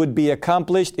good would be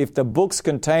accomplished if the books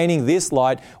containing this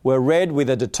light were read with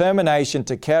a determination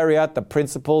to carry out the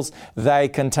principles they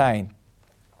contain.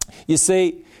 You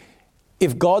see,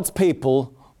 if God's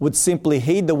people would simply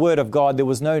heed the word of God, there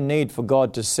was no need for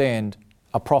God to send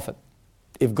a prophet.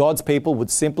 If God's people would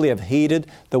simply have heeded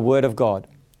the word of God.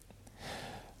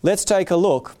 Let's take a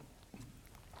look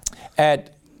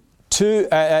at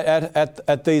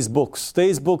these books.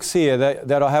 These books here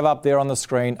that I have up there on the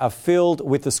screen are filled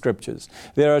with the scriptures.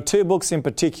 There are two books in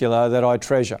particular that I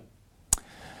treasure.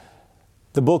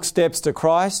 The book Steps to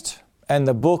Christ and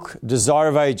the book Desire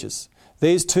of Ages.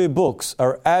 These two books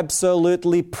are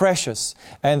absolutely precious,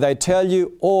 and they tell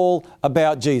you all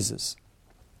about Jesus.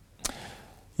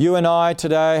 You and I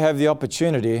today have the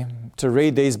opportunity to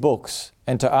read these books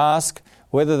and to ask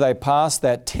whether they pass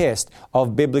that test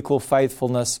of biblical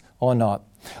faithfulness or not.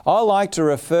 I like to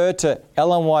refer to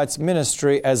Ellen White's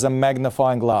ministry as a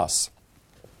magnifying glass.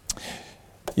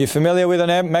 You familiar with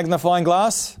a magnifying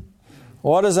glass?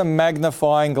 What does a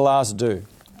magnifying glass do?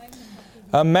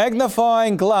 A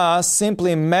magnifying glass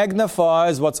simply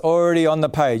magnifies what's already on the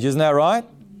page. Isn't that right?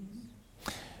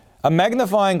 A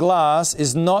magnifying glass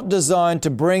is not designed to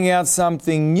bring out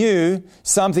something new,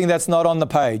 something that's not on the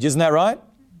page. Isn't that right?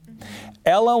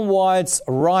 Ellen White's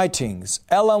writings,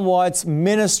 Ellen White's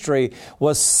ministry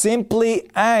was simply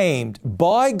aimed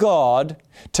by God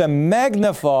to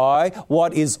magnify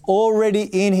what is already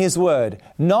in His Word,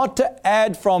 not to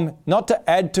add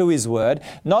to His Word,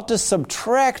 not to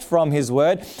subtract from His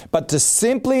Word, but to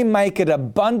simply make it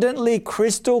abundantly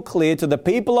crystal clear to the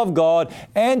people of God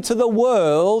and to the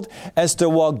world as to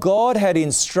what God had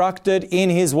instructed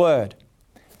in His Word.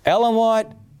 Ellen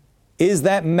White is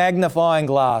that magnifying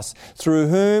glass through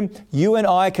whom you and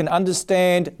I can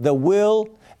understand the will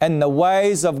and the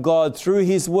ways of God through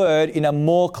His Word in a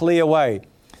more clear way.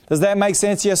 Does that make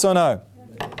sense, yes or no?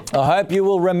 I hope you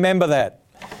will remember that.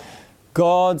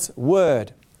 God's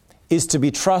Word is to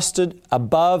be trusted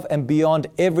above and beyond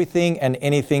everything and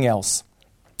anything else.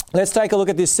 Let's take a look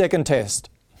at this second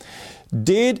test.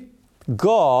 Did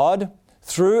God,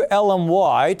 through Ellen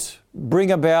White, bring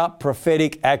about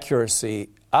prophetic accuracy?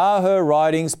 Are her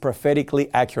writings prophetically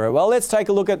accurate? Well, let's take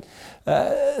a look at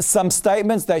some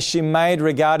statements that she made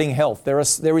regarding health. There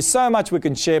is so much we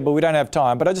can share, but we don't have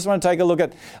time. But I just want to take a look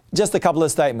at just a couple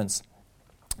of statements.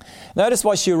 Notice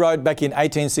what she wrote back in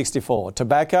 1864.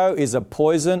 Tobacco is a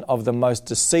poison of the most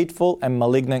deceitful and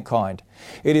malignant kind.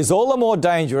 It is all the more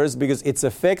dangerous because its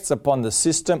effects upon the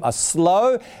system are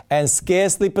slow and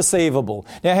scarcely perceivable.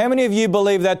 Now, how many of you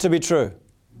believe that to be true?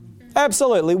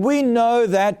 Absolutely. We know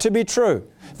that to be true.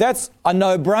 That's a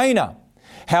no-brainer.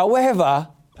 However,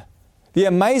 the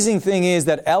amazing thing is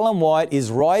that Ellen White is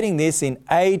writing this in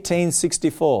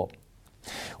 1864,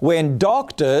 when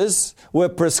doctors were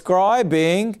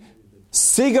prescribing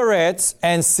cigarettes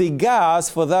and cigars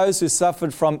for those who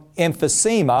suffered from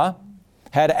emphysema,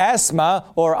 had asthma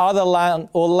or other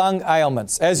lung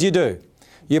ailments, as you do.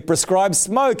 You prescribe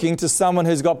smoking to someone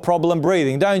who's got problem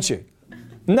breathing, don't you?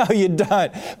 No, you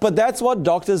don't. But that's what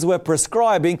doctors were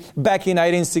prescribing back in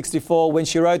 1864 when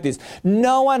she wrote this.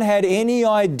 No one had any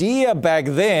idea back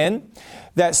then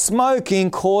that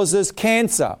smoking causes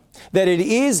cancer, that it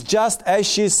is, just as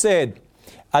she said,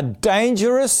 a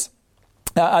dangerous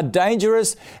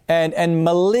and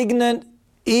malignant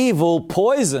evil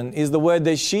poison is the word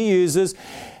that she uses,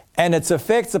 and its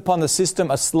effects upon the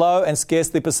system are slow and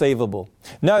scarcely perceivable.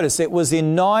 Notice it was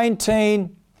in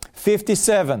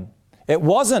 1957. It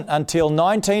wasn't until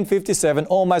 1957,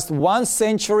 almost 1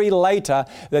 century later,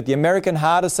 that the American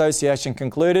Heart Association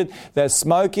concluded that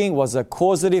smoking was a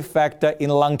causative factor in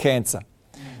lung cancer.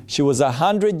 She was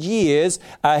 100 years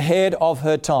ahead of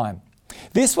her time.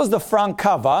 This was the front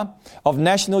cover of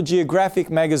National Geographic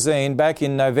magazine back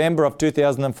in November of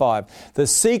 2005. The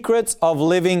Secrets of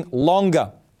Living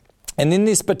Longer. And in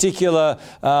this particular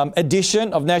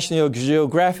edition of National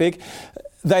Geographic,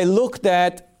 they looked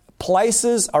at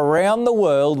places around the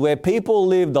world where people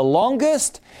live the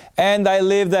longest and they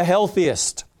live the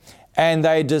healthiest. And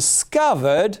they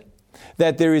discovered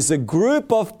that there is a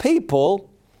group of people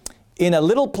in a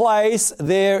little place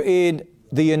there in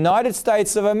the United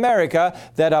States of America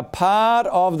that are part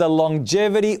of the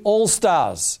Longevity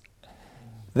All-Stars.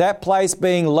 That place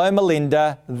being Loma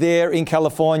Linda there in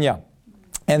California.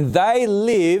 And they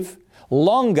live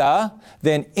longer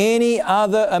than any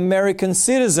other American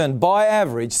citizen, by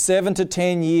average, 7 to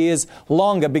 10 years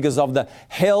longer because of the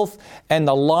health and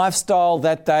the lifestyle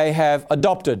that they have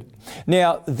adopted.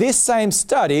 Now, this same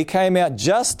study came out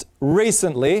just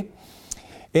recently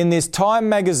in this Time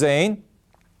magazine,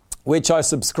 which I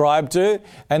subscribe to,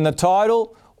 and the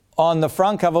title on the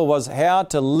front cover was How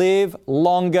to Live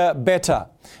Longer Better.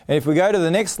 And if we go to the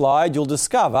next slide, you'll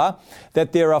discover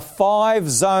that there are 5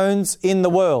 zones in the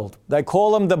world. They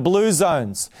call them the blue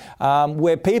zones,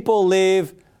 where people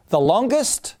live the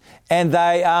longest and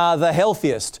they are the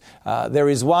healthiest. There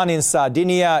is one in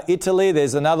Sardinia, Italy.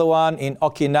 There's another one in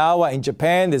Okinawa in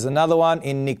Japan. There's another one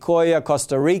in Nicoya,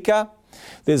 Costa Rica.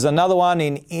 There's another one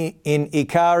in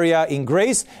Ikaria in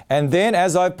Greece. And then,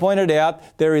 as I pointed out,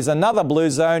 there is another blue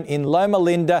zone in Loma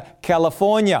Linda,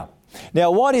 California.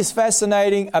 Now, what is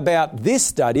fascinating about this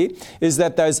study is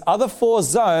that those other 4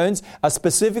 zones are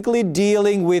specifically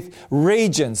dealing with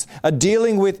regions, are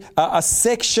dealing with a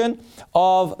section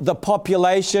of the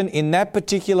population in that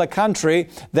particular country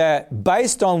that,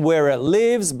 based on where it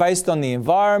lives, based on the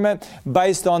environment,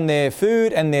 based on their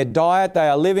food and their diet, they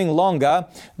are living longer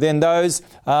than those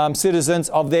citizens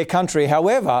of their country.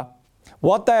 However,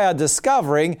 what they are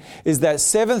discovering is that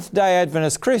Seventh-day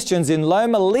Adventist Christians in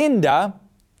Loma Linda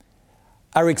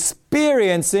are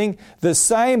experiencing the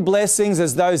same blessings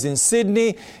as those in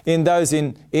Sydney, in those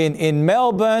in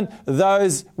Melbourne,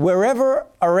 those wherever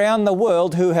around the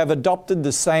world who have adopted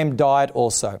the same diet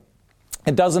also.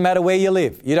 It doesn't matter where you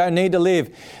live. You don't need to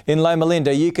live in Loma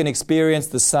Linda. You can experience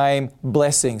the same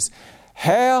blessings.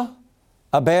 How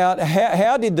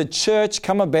did the church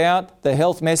come about the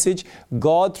health message?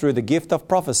 God, through the gift of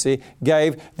prophecy,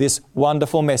 gave this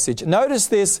wonderful message. Notice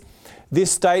this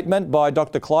statement by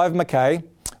Dr. Clive Mackay,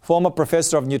 former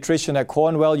professor of nutrition at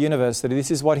Cornell University.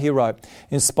 This is what he wrote.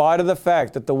 In spite of the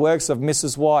fact that the works of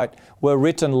Mrs. White were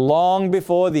written long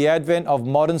before the advent of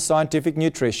modern scientific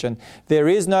nutrition, there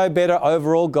is no better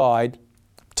overall guide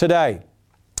today.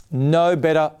 No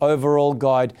better overall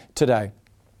guide today.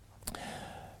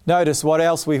 Notice what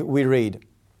else we read.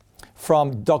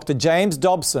 From Dr. James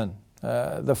Dobson,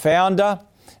 the founder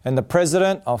and the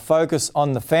president of Focus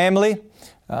on the Family.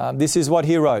 This is what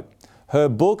he wrote. Her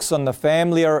books on the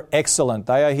family are excellent.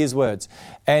 They are his words.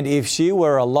 And if she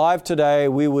were alive today,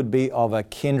 we would be of a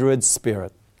kindred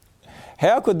spirit.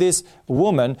 How could this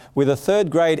woman with a 3rd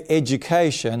grade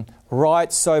education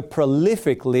write so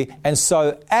prolifically and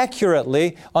so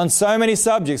accurately on so many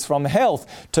subjects, from health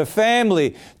to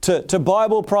family to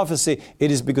Bible prophecy? It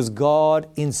is because God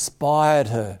inspired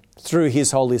her through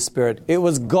His Holy Spirit. It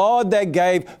was God that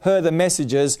gave her the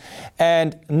messages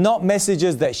and not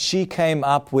messages that she came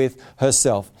up with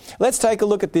herself. Let's take a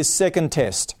look at this second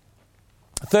test.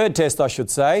 3rd test, I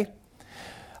should say.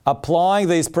 Applying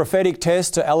these prophetic tests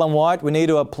to Ellen White, we need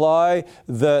to apply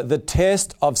the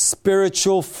test of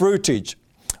spiritual fruitage.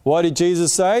 What did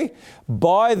Jesus say?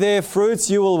 By their fruits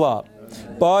you will what?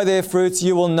 By their fruits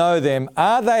you will know them.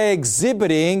 Are they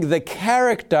exhibiting the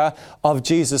character of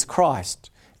Jesus Christ?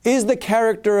 Is the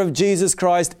character of Jesus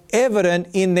Christ evident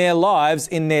in their lives,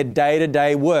 in their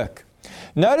day-to-day work?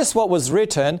 Notice what was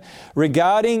written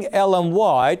regarding Ellen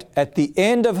White at the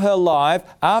end of her life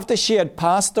after she had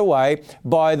passed away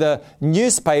by the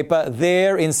newspaper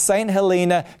there in St.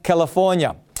 Helena,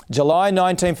 California, July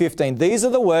 1915. These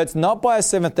are the words not by a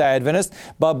Seventh-day Adventist,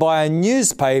 but by a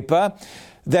newspaper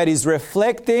that is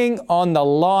reflecting on the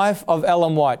life of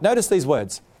Ellen White. Notice these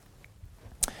words.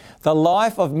 The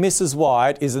life of Mrs.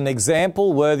 White is an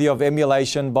example worthy of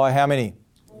emulation by how many?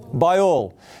 By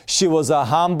all. She was a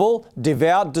humble,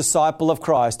 devout disciple of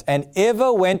Christ and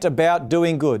ever went about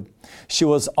doing good. She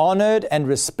was honoured and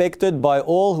respected by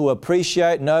all who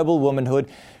appreciate noble womanhood,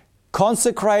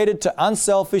 consecrated to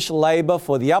unselfish labour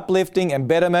for the uplifting and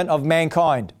betterment of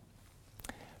mankind.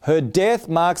 Her death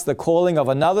marks the calling of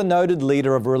another noted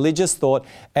leader of religious thought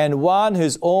and one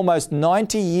whose almost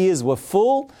 90 years were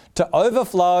full to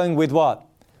overflowing with what?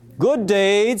 Good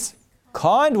deeds,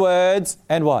 kind words,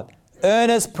 and what?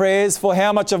 Earnest prayers for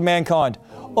how much of mankind?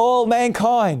 All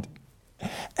mankind.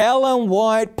 Ellen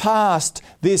White passed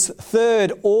this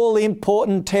 3rd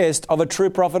all-important test of a true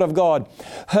prophet of God.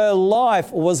 Her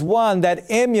life was one that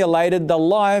emulated the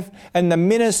life and the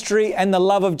ministry and the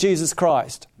love of Jesus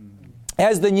Christ.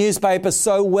 As the newspaper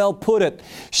so well put it,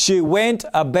 she went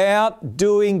about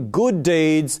doing good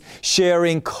deeds,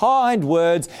 sharing kind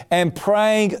words, and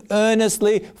praying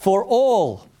earnestly for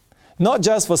all. Not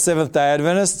just for Seventh-day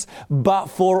Adventists, but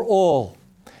for all.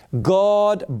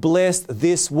 God blessed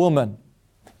this woman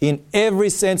in every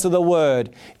sense of the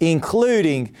word,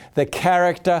 including the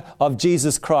character of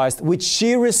Jesus Christ, which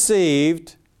she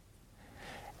received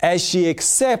as she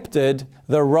accepted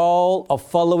the role of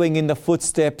following in the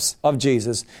footsteps of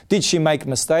Jesus. Did she make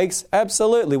mistakes?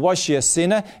 Absolutely. Was she a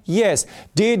sinner? Yes.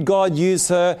 Did God use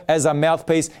her as a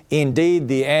mouthpiece? Indeed,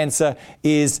 the answer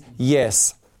is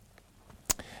yes.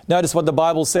 Notice what the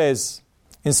Bible says.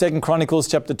 In 2 Chronicles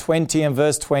chapter 20 and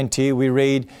verse 20, we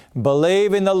read,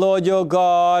 "Believe in the Lord your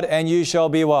God and you shall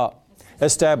be" what?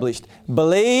 Established.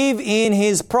 Believe in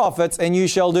His prophets and you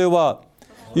shall do what?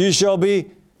 You shall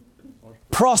be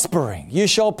prospering. You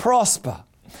shall prosper.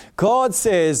 God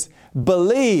says,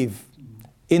 believe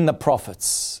in the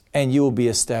prophets and you will be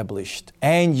established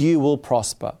and you will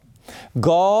prosper.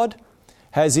 God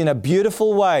has, in a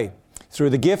beautiful way,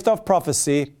 through the gift of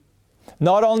prophecy,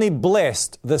 not only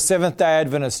blessed the Seventh-day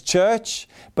Adventist Church,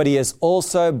 but He has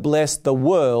also blessed the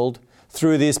world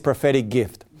through this prophetic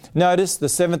gift. Notice the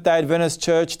Seventh-day Adventist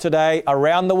Church today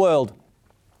around the world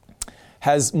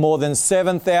has more than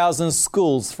 7,000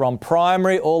 schools from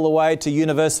primary all the way to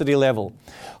university level.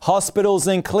 Hospitals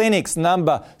and clinics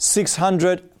number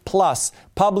 600 plus.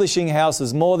 Publishing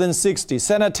houses more than 60.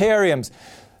 Sanitariums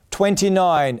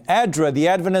 29. ADRA, the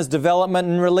Adventist Development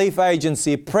and Relief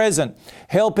Agency, present,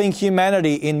 helping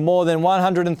humanity in more than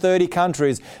 130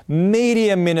 countries.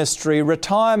 Media ministry,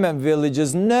 retirement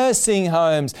villages, nursing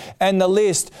homes, and the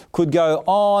list could go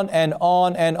on and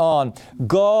on and on.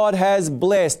 God has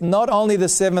blessed not only the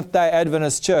Seventh-day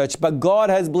Adventist Church, but God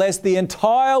has blessed the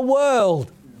entire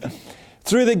world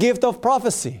through the gift of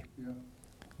prophecy.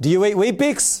 Do you eat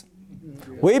Weet-Bix?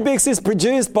 Weet-Bix is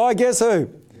produced by guess who?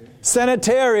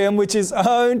 Sanitarium, which is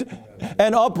owned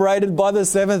and operated by the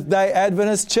Seventh-day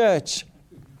Adventist Church.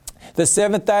 The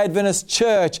Seventh-day Adventist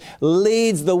Church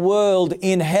leads the world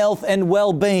in health and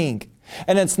well-being.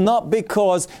 And it's not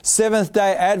because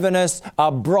Seventh-day Adventists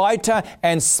are brighter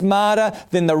and smarter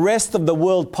than the rest of the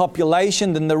world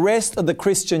population, than the rest of the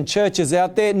Christian churches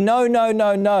out there. No, no,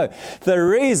 no, no. The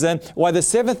reason why the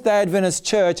Seventh-day Adventist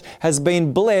Church has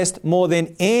been blessed more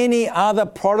than any other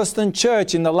Protestant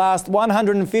church in the last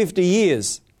 150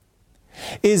 years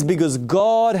is because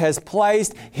God has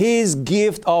placed His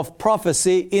gift of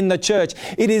prophecy in the church.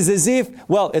 It is as if,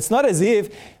 well, it's not as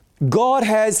if, God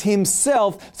has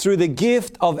Himself, through the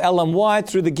gift of Ellen White,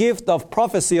 through the gift of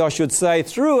prophecy, I should say,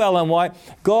 through Ellen White,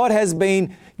 God has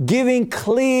been giving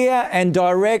clear and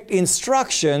direct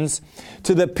instructions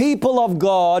to the people of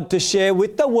God to share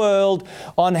with the world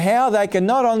on how they can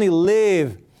not only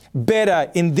live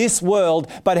better in this world,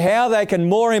 but how they can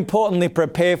more importantly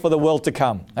prepare for the world to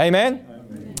come. Amen?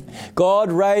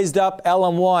 God raised up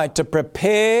Ellen White to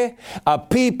prepare a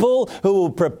people who will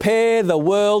prepare the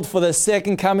world for the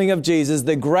second coming of Jesus,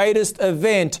 the greatest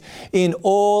event in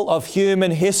all of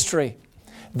human history.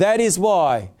 That is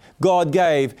why God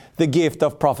gave the gift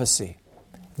of prophecy.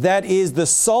 That is the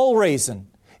sole reason.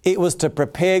 It was to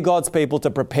prepare God's people, to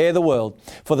prepare the world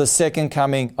for the second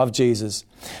coming of Jesus.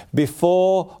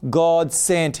 Before God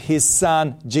sent His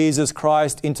Son, Jesus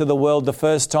Christ, into the world the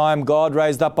first time, God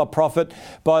raised up a prophet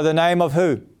by the name of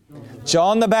who?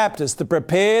 John the Baptist, to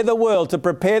prepare the world, to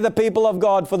prepare the people of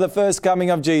God for the first coming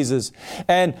of Jesus.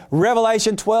 And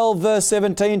Revelation 12 verse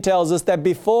 17 tells us that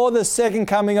before the second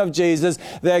coming of Jesus,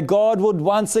 that God would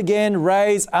once again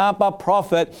raise up a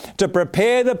prophet to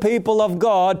prepare the people of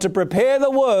God, to prepare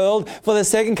the world for the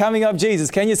second coming of Jesus.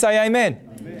 Can you say amen?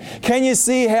 Can you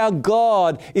see how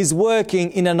God is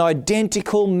working in an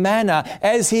identical manner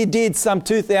as He did some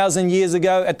 2,000 years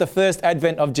ago at the first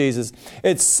advent of Jesus?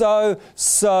 It's so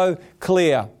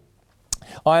clear.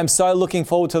 I am so looking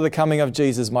forward to the coming of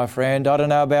Jesus, my friend. I don't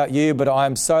know about you, but I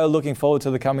am so looking forward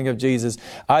to the coming of Jesus.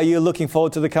 Are you looking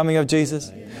forward to the coming of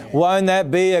Jesus? Amen. Won't that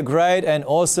be a great and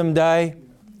awesome day?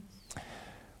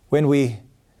 When we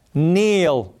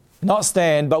kneel, not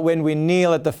stand, but when we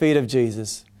kneel at the feet of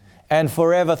Jesus and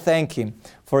forever thank Him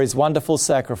for His wonderful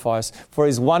sacrifice, for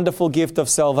His wonderful gift of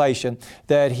salvation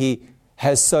that He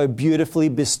has so beautifully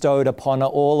bestowed upon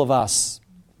all of us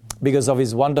because of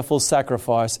His wonderful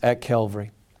sacrifice at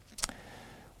Calvary.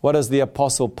 What does the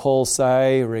Apostle Paul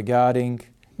say regarding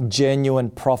genuine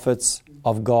prophets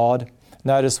of God?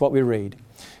 Notice what we read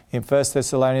in 1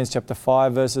 Thessalonians chapter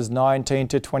 5 verses 19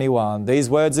 to 21. These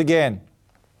words again.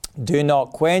 Do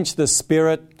not quench the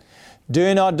Spirit.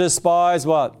 Do not despise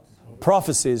what?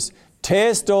 Prophecies.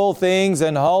 Test all things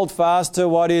and hold fast to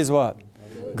what is what?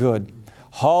 Good.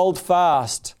 Hold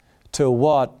fast to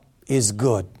what is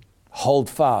good. Hold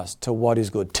fast to what is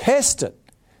good. Test it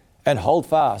and hold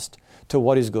fast to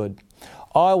what is good.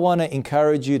 I want to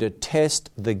encourage you to test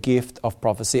the gift of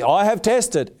prophecy. I have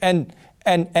tested and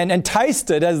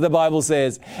tasted, as the Bible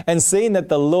says, and seen that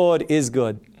the Lord is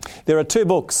good. There are 2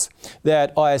 books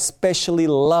that I especially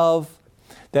love,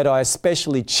 that I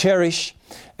especially cherish,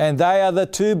 and they are the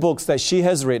 2 books that she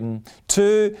has written,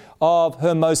 2 of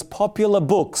her most popular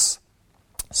books,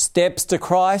 Steps to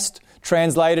Christ,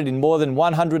 translated in more than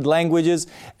 100 languages,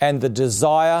 and The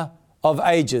Desire of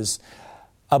Ages,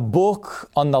 a book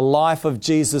on the life of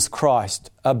Jesus Christ,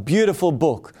 a beautiful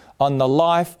book on the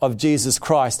life of Jesus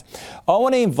Christ. I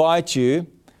want to invite you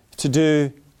to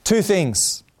do 2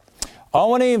 things. I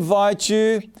want to invite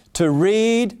you to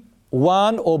read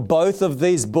one or both of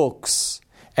these books,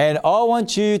 and I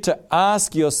want you to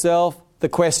ask yourself the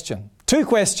question, 2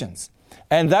 questions.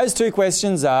 And those 2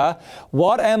 questions are,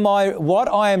 what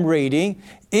I am reading,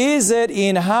 is it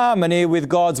in harmony with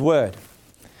God's Word?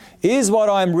 Is what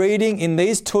I'm reading in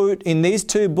these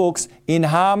two books in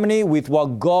harmony with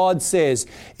what God says?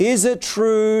 Is it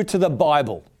true to the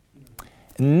Bible?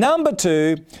 Number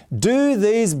 2, do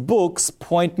these books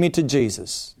point me to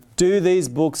Jesus? Do these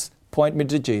books point me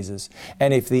to Jesus?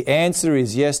 And if the answer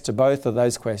is yes to both of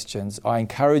those questions, I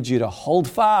encourage you to hold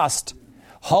fast,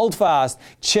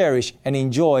 cherish and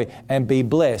enjoy and be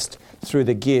blessed through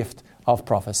the gift of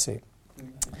prophecy.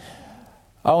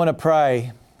 I want to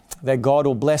pray that God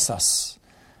will bless us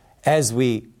as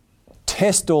we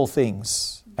test all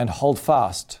things and hold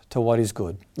fast to what is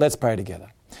good. Let's pray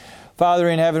together. Father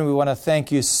in heaven, we want to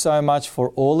thank you so much for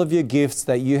all of your gifts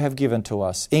that you have given to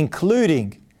us,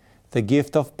 including the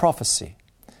gift of prophecy.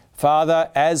 Father,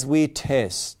 as we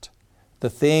test the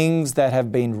things that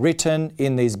have been written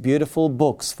in these beautiful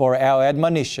books for our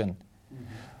admonition,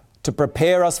 to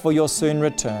prepare us for your soon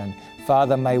return,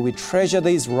 Father, may we treasure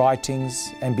these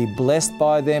writings and be blessed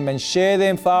by them and share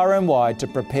them far and wide to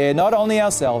prepare not only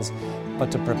ourselves,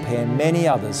 but to prepare many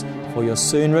others for your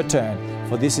soon return.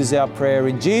 For this is our prayer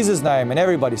in Jesus' name. And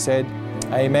everybody said,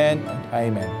 Amen and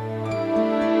Amen.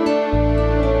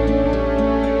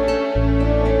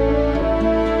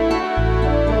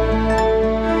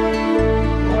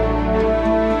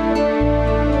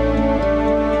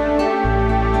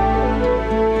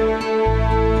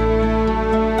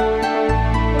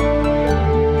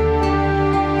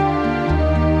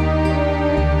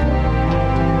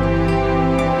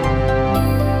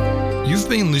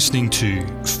 Listening to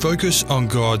Focus on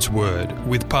God's Word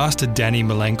with Pastor Danny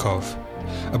Malenkov,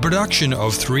 a production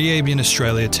of 3ABN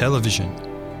Australia Television.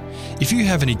 If you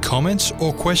have any comments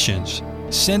or questions,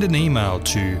 send an email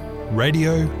to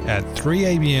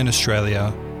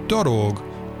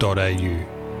radio@3abnaustralia.org.au.